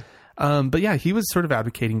 Yeah. But yeah, he was sort of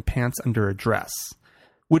advocating pants under a dress,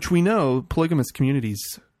 which we know polygamous communities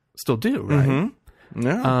still do, right? Mm-hmm.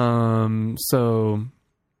 Yeah. So,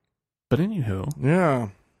 but anywho, Yeah.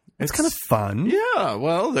 it's kind of fun. Yeah,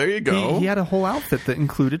 well, there you go. He had a whole outfit that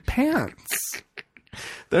included pants.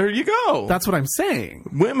 There you go. That's what I'm saying.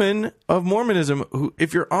 Women of Mormonism who,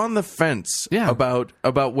 if you're on the fence Yeah. about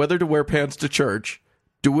whether to wear pants to church,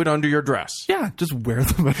 do it under your dress. Yeah, just wear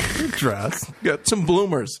them under your dress. Get some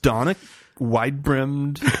bloomers. Don a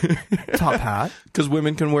wide-brimmed top hat. Because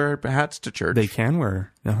women can wear hats to church. They can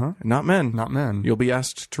wear. Not men. Not men. You'll be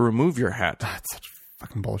asked to remove your hat. That's such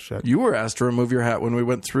fucking bullshit. You were asked to remove your hat when we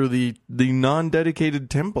went through the non-dedicated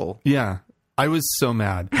temple. Yeah. I was so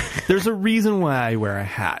mad. There's a reason why I wear a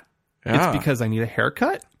hat. Yeah. It's because I need a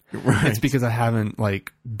haircut. Right. It's because I haven't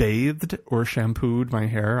bathed or shampooed my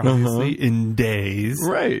hair obviously in days.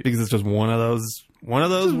 Right. Because it's just one of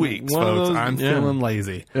those weeks, one of folks. those- I'm yeah. feeling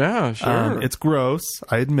lazy. Yeah, sure. It's gross,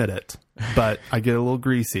 I admit it, but I get a little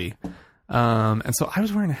greasy. And so I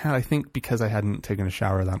was wearing a hat, I think, because I hadn't taken a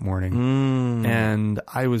shower that morning. And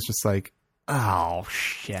I was just like, oh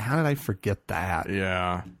shit, how did I forget that?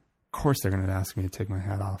 Yeah. Of course they're going to ask me to take my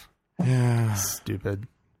hat off. Yeah. Stupid.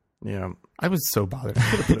 Yeah. I was so bothered. I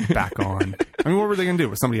should have put it back on. I mean, what were they going to do?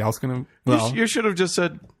 Was somebody else going to? Well, You should have just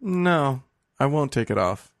said, no, I won't take it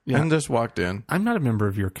off. Yeah. And just walked in. I'm not a member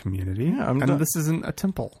of your community. Yeah, I'm and not- this isn't a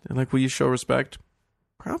temple. They're like, will you show respect?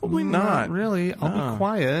 Probably not. really. I'll No. be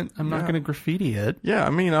quiet. I'm not Yeah. going to graffiti it. Yeah,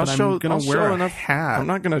 I mean, I'll But I'm show gonna I'll wear show a enough. hat. I'm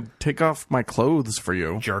not going to take off my clothes for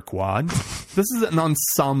you. Jerkwad. This is an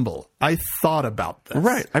ensemble. I thought about this.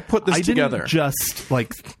 Right. I put this I together. didn't just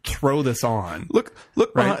throw this on. Look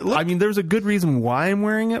Right. behind, look. I mean, there's a good reason why I'm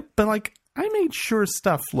wearing it, but I made sure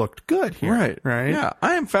stuff looked good here. Right. Right. Yeah,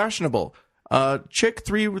 I am fashionable. Chick,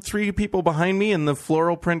 three people behind me in the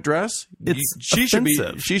floral print dress. It's she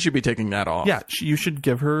offensive. should be taking that off. Yeah. You should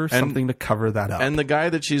give her something to cover that up. And the guy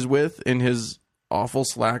that she's with in his awful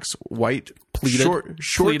slacks, white Pleated.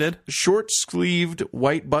 Pleated. short sleeved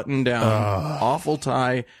white button down, awful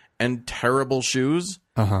tie, and terrible shoes.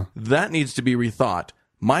 That needs to be rethought.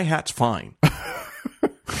 My hat's fine.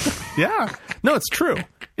 Yeah. No, it's true.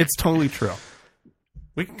 It's totally true.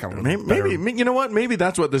 We can come with Maybe you know what? Maybe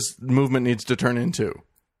that's what this movement needs to turn into.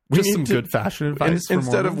 We just need some to- good fashion advice for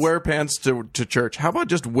instead of Mormons. wear pants to church. How about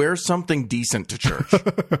just wear something decent to church?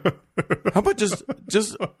 How about just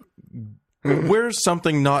wear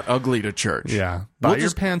something not ugly to church? Yeah. Buy We'll your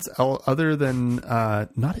just- pants other than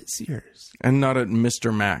not at Sears and not at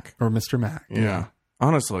Mr. Mac. or Mr. Mac. Yeah,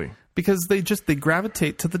 honestly, Because they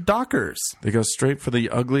gravitate to the Dockers. they go straight for the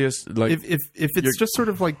ugliest. Like If it's just sort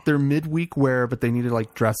of like their midweek wear, but they need to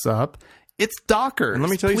dress up, it's Dockers. And let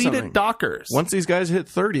me tell you Pleated something. Dockers. once these guys hit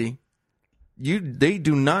 30, they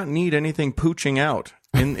do not need anything pooching out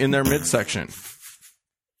in their midsection.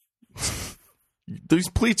 These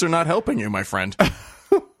pleats are not helping you, my friend.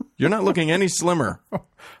 You're not looking any slimmer.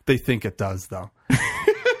 They think it does, though.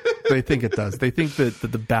 They think it does. They think that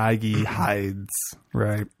the baggy hides,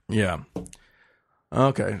 right? Yeah.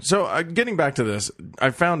 Okay. So getting back to this, I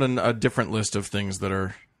found a different list of things that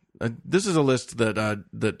are. This is a list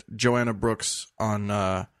that Joanna Brooks on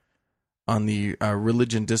the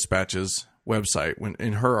Religion Dispatches website, when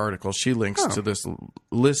in her article she links to this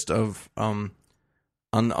list of on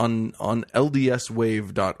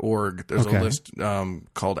ldswave.org. There's Okay. a list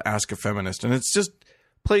called Ask a Feminist, and it's just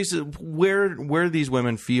places where these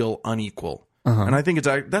women feel unequal. And I think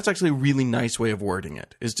that's actually a really nice way of wording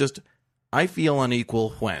it. It's just, I feel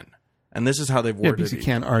unequal when. And this is how they've worded it. Because you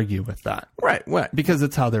can't argue with that. Right. What? Because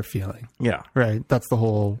it's how they're feeling. Yeah. Right. That's the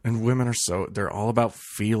whole... And women are they're all about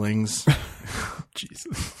feelings.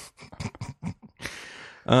 Jesus.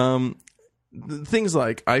 Things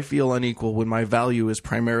like, I feel unequal when my value is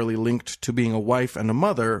primarily linked to being a wife and a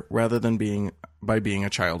mother rather than being a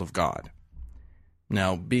child of God.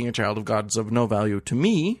 Now, being a child of God is of no value to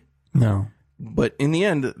me. No. But in the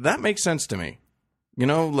end, that makes sense to me. You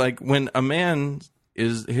know, like when a man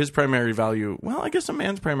is his primary value, well, I guess a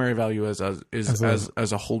man's primary value is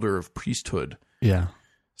as a holder of priesthood. Yeah.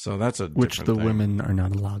 So that's which the thing. Women are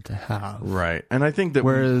not allowed to have. Right. And I think that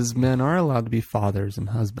whereas men are allowed to be fathers and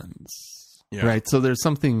husbands. Yeah. Right. So there's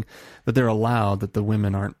something that they're allowed that the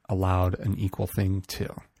women aren't allowed an equal thing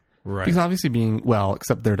to. Right. Because obviously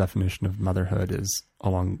except their definition of motherhood is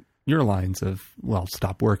along your lines of, well,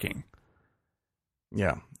 stop working.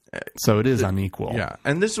 Yeah. So it is unequal. Yeah.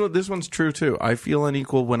 And this one's true too. I feel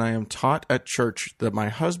unequal when I am taught at church that my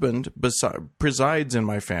husband presides in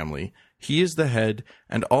my family. He is the head,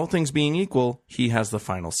 and all things being equal, he has the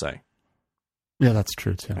final say. Yeah, that's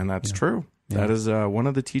true too. And that's true. Yeah. That is one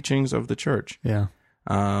of the teachings of the church. Yeah.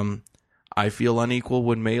 I feel unequal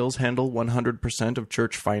when males handle 100% of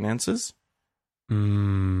church finances.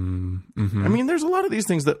 Mm-hmm. I mean, there's a lot of these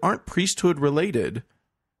things that aren't priesthood related,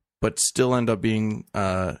 but still end up being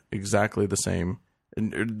exactly the same,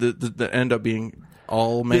 and that end up being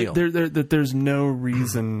all male. There's no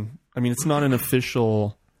reason. I mean, it's not an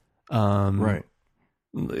official, right?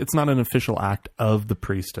 It's not an official act of the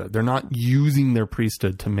priesthood. They're not using their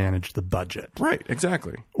priesthood to manage the budget, right?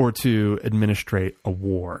 Exactly, or to administrate a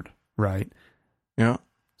ward, right? Yeah.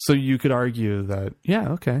 So you could argue that, yeah,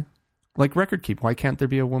 okay, like record keep. Why can't there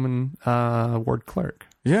be a woman ward clerk?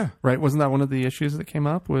 Yeah. Right. Wasn't that one of the issues that came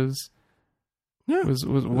up was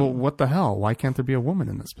well, what the hell? Why can't there be a woman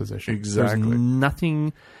in this position? Exactly. There's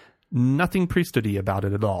nothing priesthoody about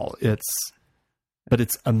it at all. It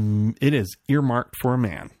is earmarked for a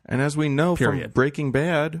man. And as we know from Breaking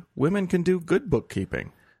Bad, women can do good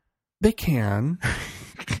bookkeeping. They can.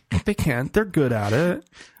 They can. They're good at it.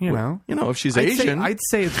 You know, if she's Asian, I'd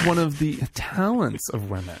say it's one of the talents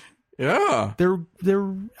of women. Yeah.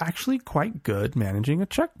 They're actually quite good managing a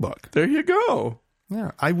checkbook. There you go.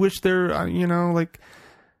 Yeah. I wish they're, anyways,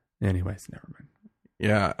 never mind.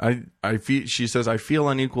 Yeah. I feel, she says, I feel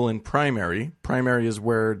unequal in primary. Primary is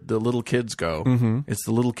where the little kids go. Mm-hmm. It's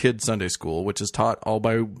the little kid Sunday school, which is taught all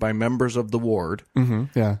by members of the ward. Mm-hmm.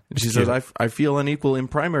 Yeah. She says, I feel unequal in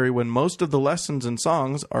primary when most of the lessons and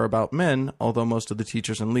songs are about men, although most of the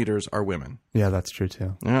teachers and leaders are women. Yeah, that's true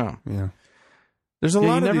too. Yeah. Yeah. There's a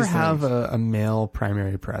lot of these things. You never have a male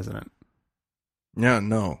primary president. Yeah,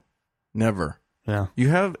 no. Never. Yeah. You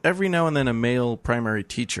have every now and then a male primary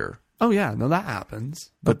teacher. Oh, yeah. No, that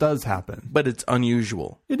happens. That does happen. But it's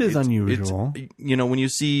unusual. It is unusual. When you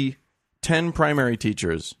see 10 primary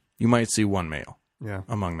teachers, you might see one male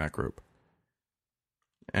among that group.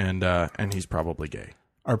 And he's probably gay.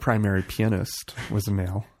 Our primary pianist was a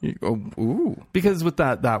male. Ooh. Because with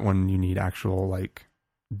that one, you need actual,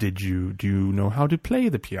 do you know how to play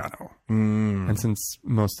the piano? And since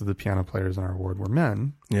most of the piano players in our ward were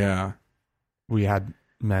men, we had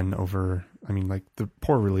men over. I mean, the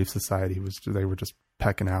Poor Relief Society they were just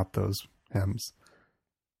pecking out those hymns.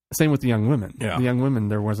 Same with the young women. Yeah. The young women,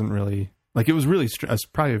 there wasn't really it was really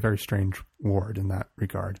probably a very strange ward in that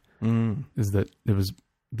regard. Is that it was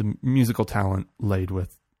the musical talent laid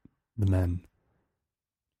with the men.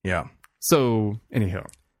 Yeah. So anyhow.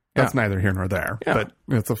 That's neither here nor there, but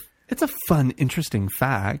it's a fun, interesting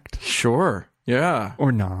fact. Sure, yeah,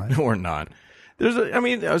 or not, or not.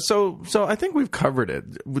 So I think we've covered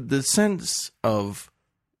it with the sense of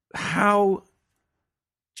how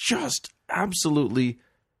just absolutely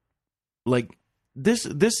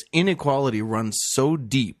this inequality runs so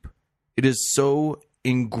deep. It is so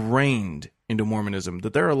ingrained into Mormonism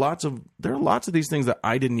that there are lots of these things that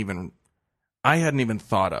I hadn't even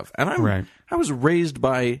thought of. And I was raised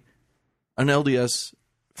by an LDS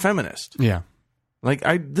feminist. Yeah.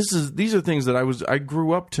 These are things that I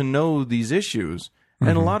grew up to know these issues,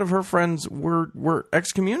 and a lot of her friends were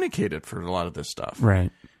excommunicated for a lot of this stuff.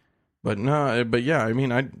 Right. But I'm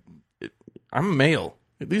a male.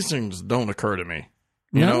 These things don't occur to me.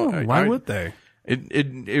 Why would they?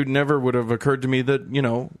 It never would have occurred to me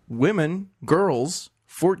that, women, girls,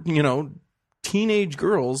 teenage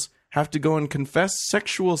girls have to go and confess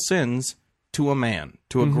sexual sins to a man,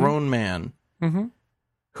 to a grown man,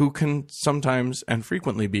 who can sometimes and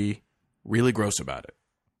frequently be really gross about it.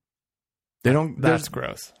 They don't. That's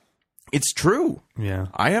gross. It's true. Yeah.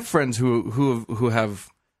 I have friends who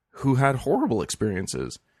had horrible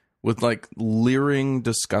experiences with like leering,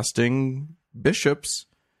 disgusting bishops,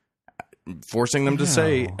 forcing them to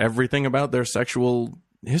say everything about their sexual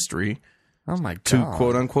history. Oh my God. To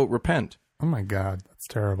quote unquote repent. Oh my God, that's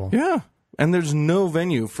terrible. Yeah. And there's no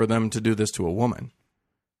venue for them to do this to a woman.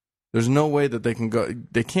 There's no way that they can go.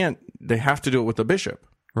 They can't. They have to do it with the bishop.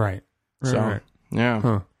 Right. So yeah.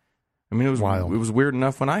 Huh. I mean, it was Wild. It was weird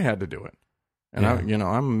enough when I had to do it, and Yeah.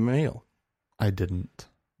 I'm a male. I didn't.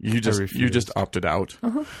 You just opted out.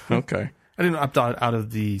 Uh-huh. Okay. I didn't opt out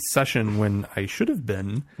of the session when I should have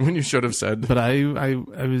been, When you should have said. but I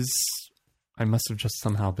must have just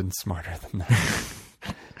somehow been smarter than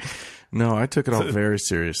that. No, I took it all very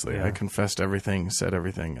seriously. Yeah. I confessed everything, said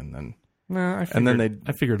everything, and then No, I And then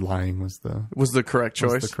I figured lying was the correct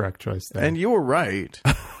choice. the correct choice there. And you were right.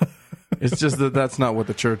 It's just that that's not what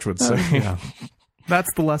the church would say. yeah, that's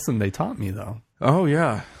the lesson they taught me, though, Oh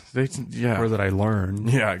yeah, or that I learned.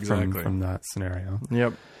 Yeah, exactly. from that scenario.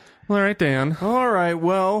 Yep. Well, all right, Dan, All right.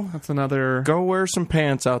 Well, that's another go wear some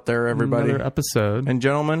pants out there, everybody. another episode. And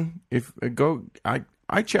gentlemen, if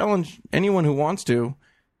I challenge anyone who wants to,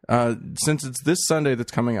 since it's this Sunday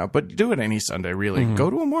that's coming up, but do it any Sunday really.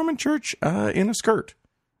 Go to a Mormon church in a skirt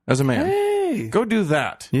as a man. Hey, Go do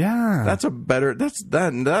that. yeah, That's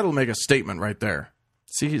that'll make a statement right there.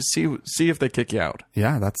 See if they kick you out.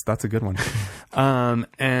 yeah, that's a good one.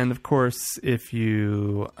 And of course, if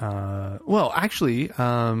you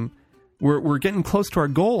we're getting close to our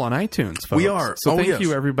goal on iTunes, folks. We are. So Oh, thank yes.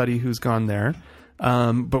 you everybody who's gone there.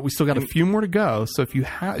 But we still got a few more to go. So if you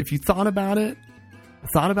thought about it,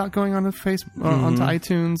 thought about going on to onto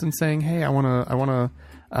iTunes and saying, "Hey, I want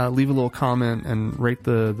to leave a little comment and rate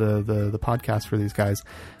the podcast for these guys."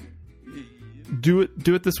 Do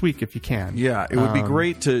it this week if you can. Yeah, it would be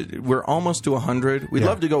great to. We're almost to 100. We'd Yeah.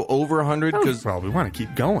 love to go over 100 because we want to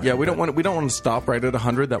keep going. we don't want to stop right at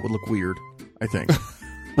 100. That would look weird. I think.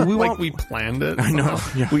 we planned it. I know.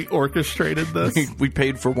 Yeah. We orchestrated this. We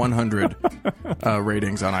paid for 100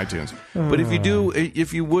 ratings on iTunes. But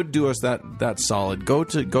if you would do us that solid, go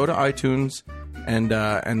to iTunes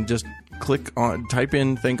and just type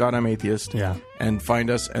in "Thank God I'm Atheist." Yeah. And find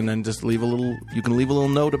us, and then just leave a little. You can leave a little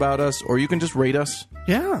note about us, or you can just rate us.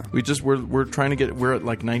 Yeah. We're trying to get. We're at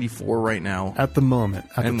like 94 right now. At the moment,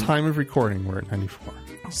 at And- the time of recording, we're at 94.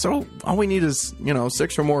 So all we need is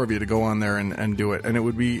 6 or more of you to go on there and do it, and it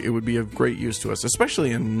would be of great use to us, especially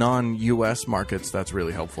in non-U.S. markets. That's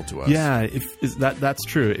really helpful to us. Yeah, that's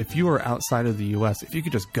true. If you are outside of the U.S., if you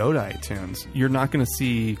could just go to iTunes, you're not going to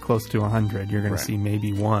see close to 100. You're going Right. to see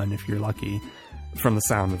maybe one if you're lucky, from the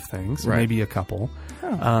sound of things. Right. Maybe a couple.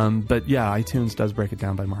 But yeah, iTunes does break it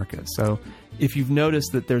down by market. So if you've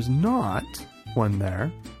noticed that there's not one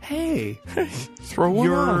there, hey, Throw one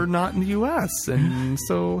you're on. not in the U.S., and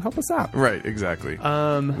so help us out. Right, exactly.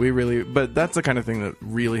 But that's the kind of thing that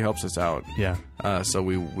really helps us out. Yeah. So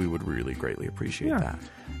we would really greatly appreciate that.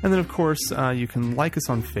 And then, of course, you can like us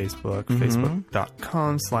on Facebook.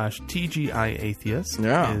 Facebook.com/TGIAtheist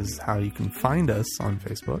Yeah. is how you can find us on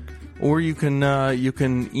Facebook. Or you can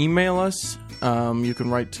email us. You can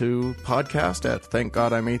write to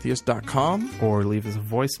podcast@thankgodimatheist.com. Or leave us a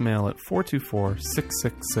voicemail at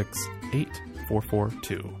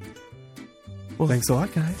 424-666-8442. Well, Thanks a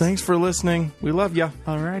lot, guys. Thanks for listening. We love ya.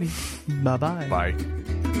 Alrighty. Bye-bye. Bye.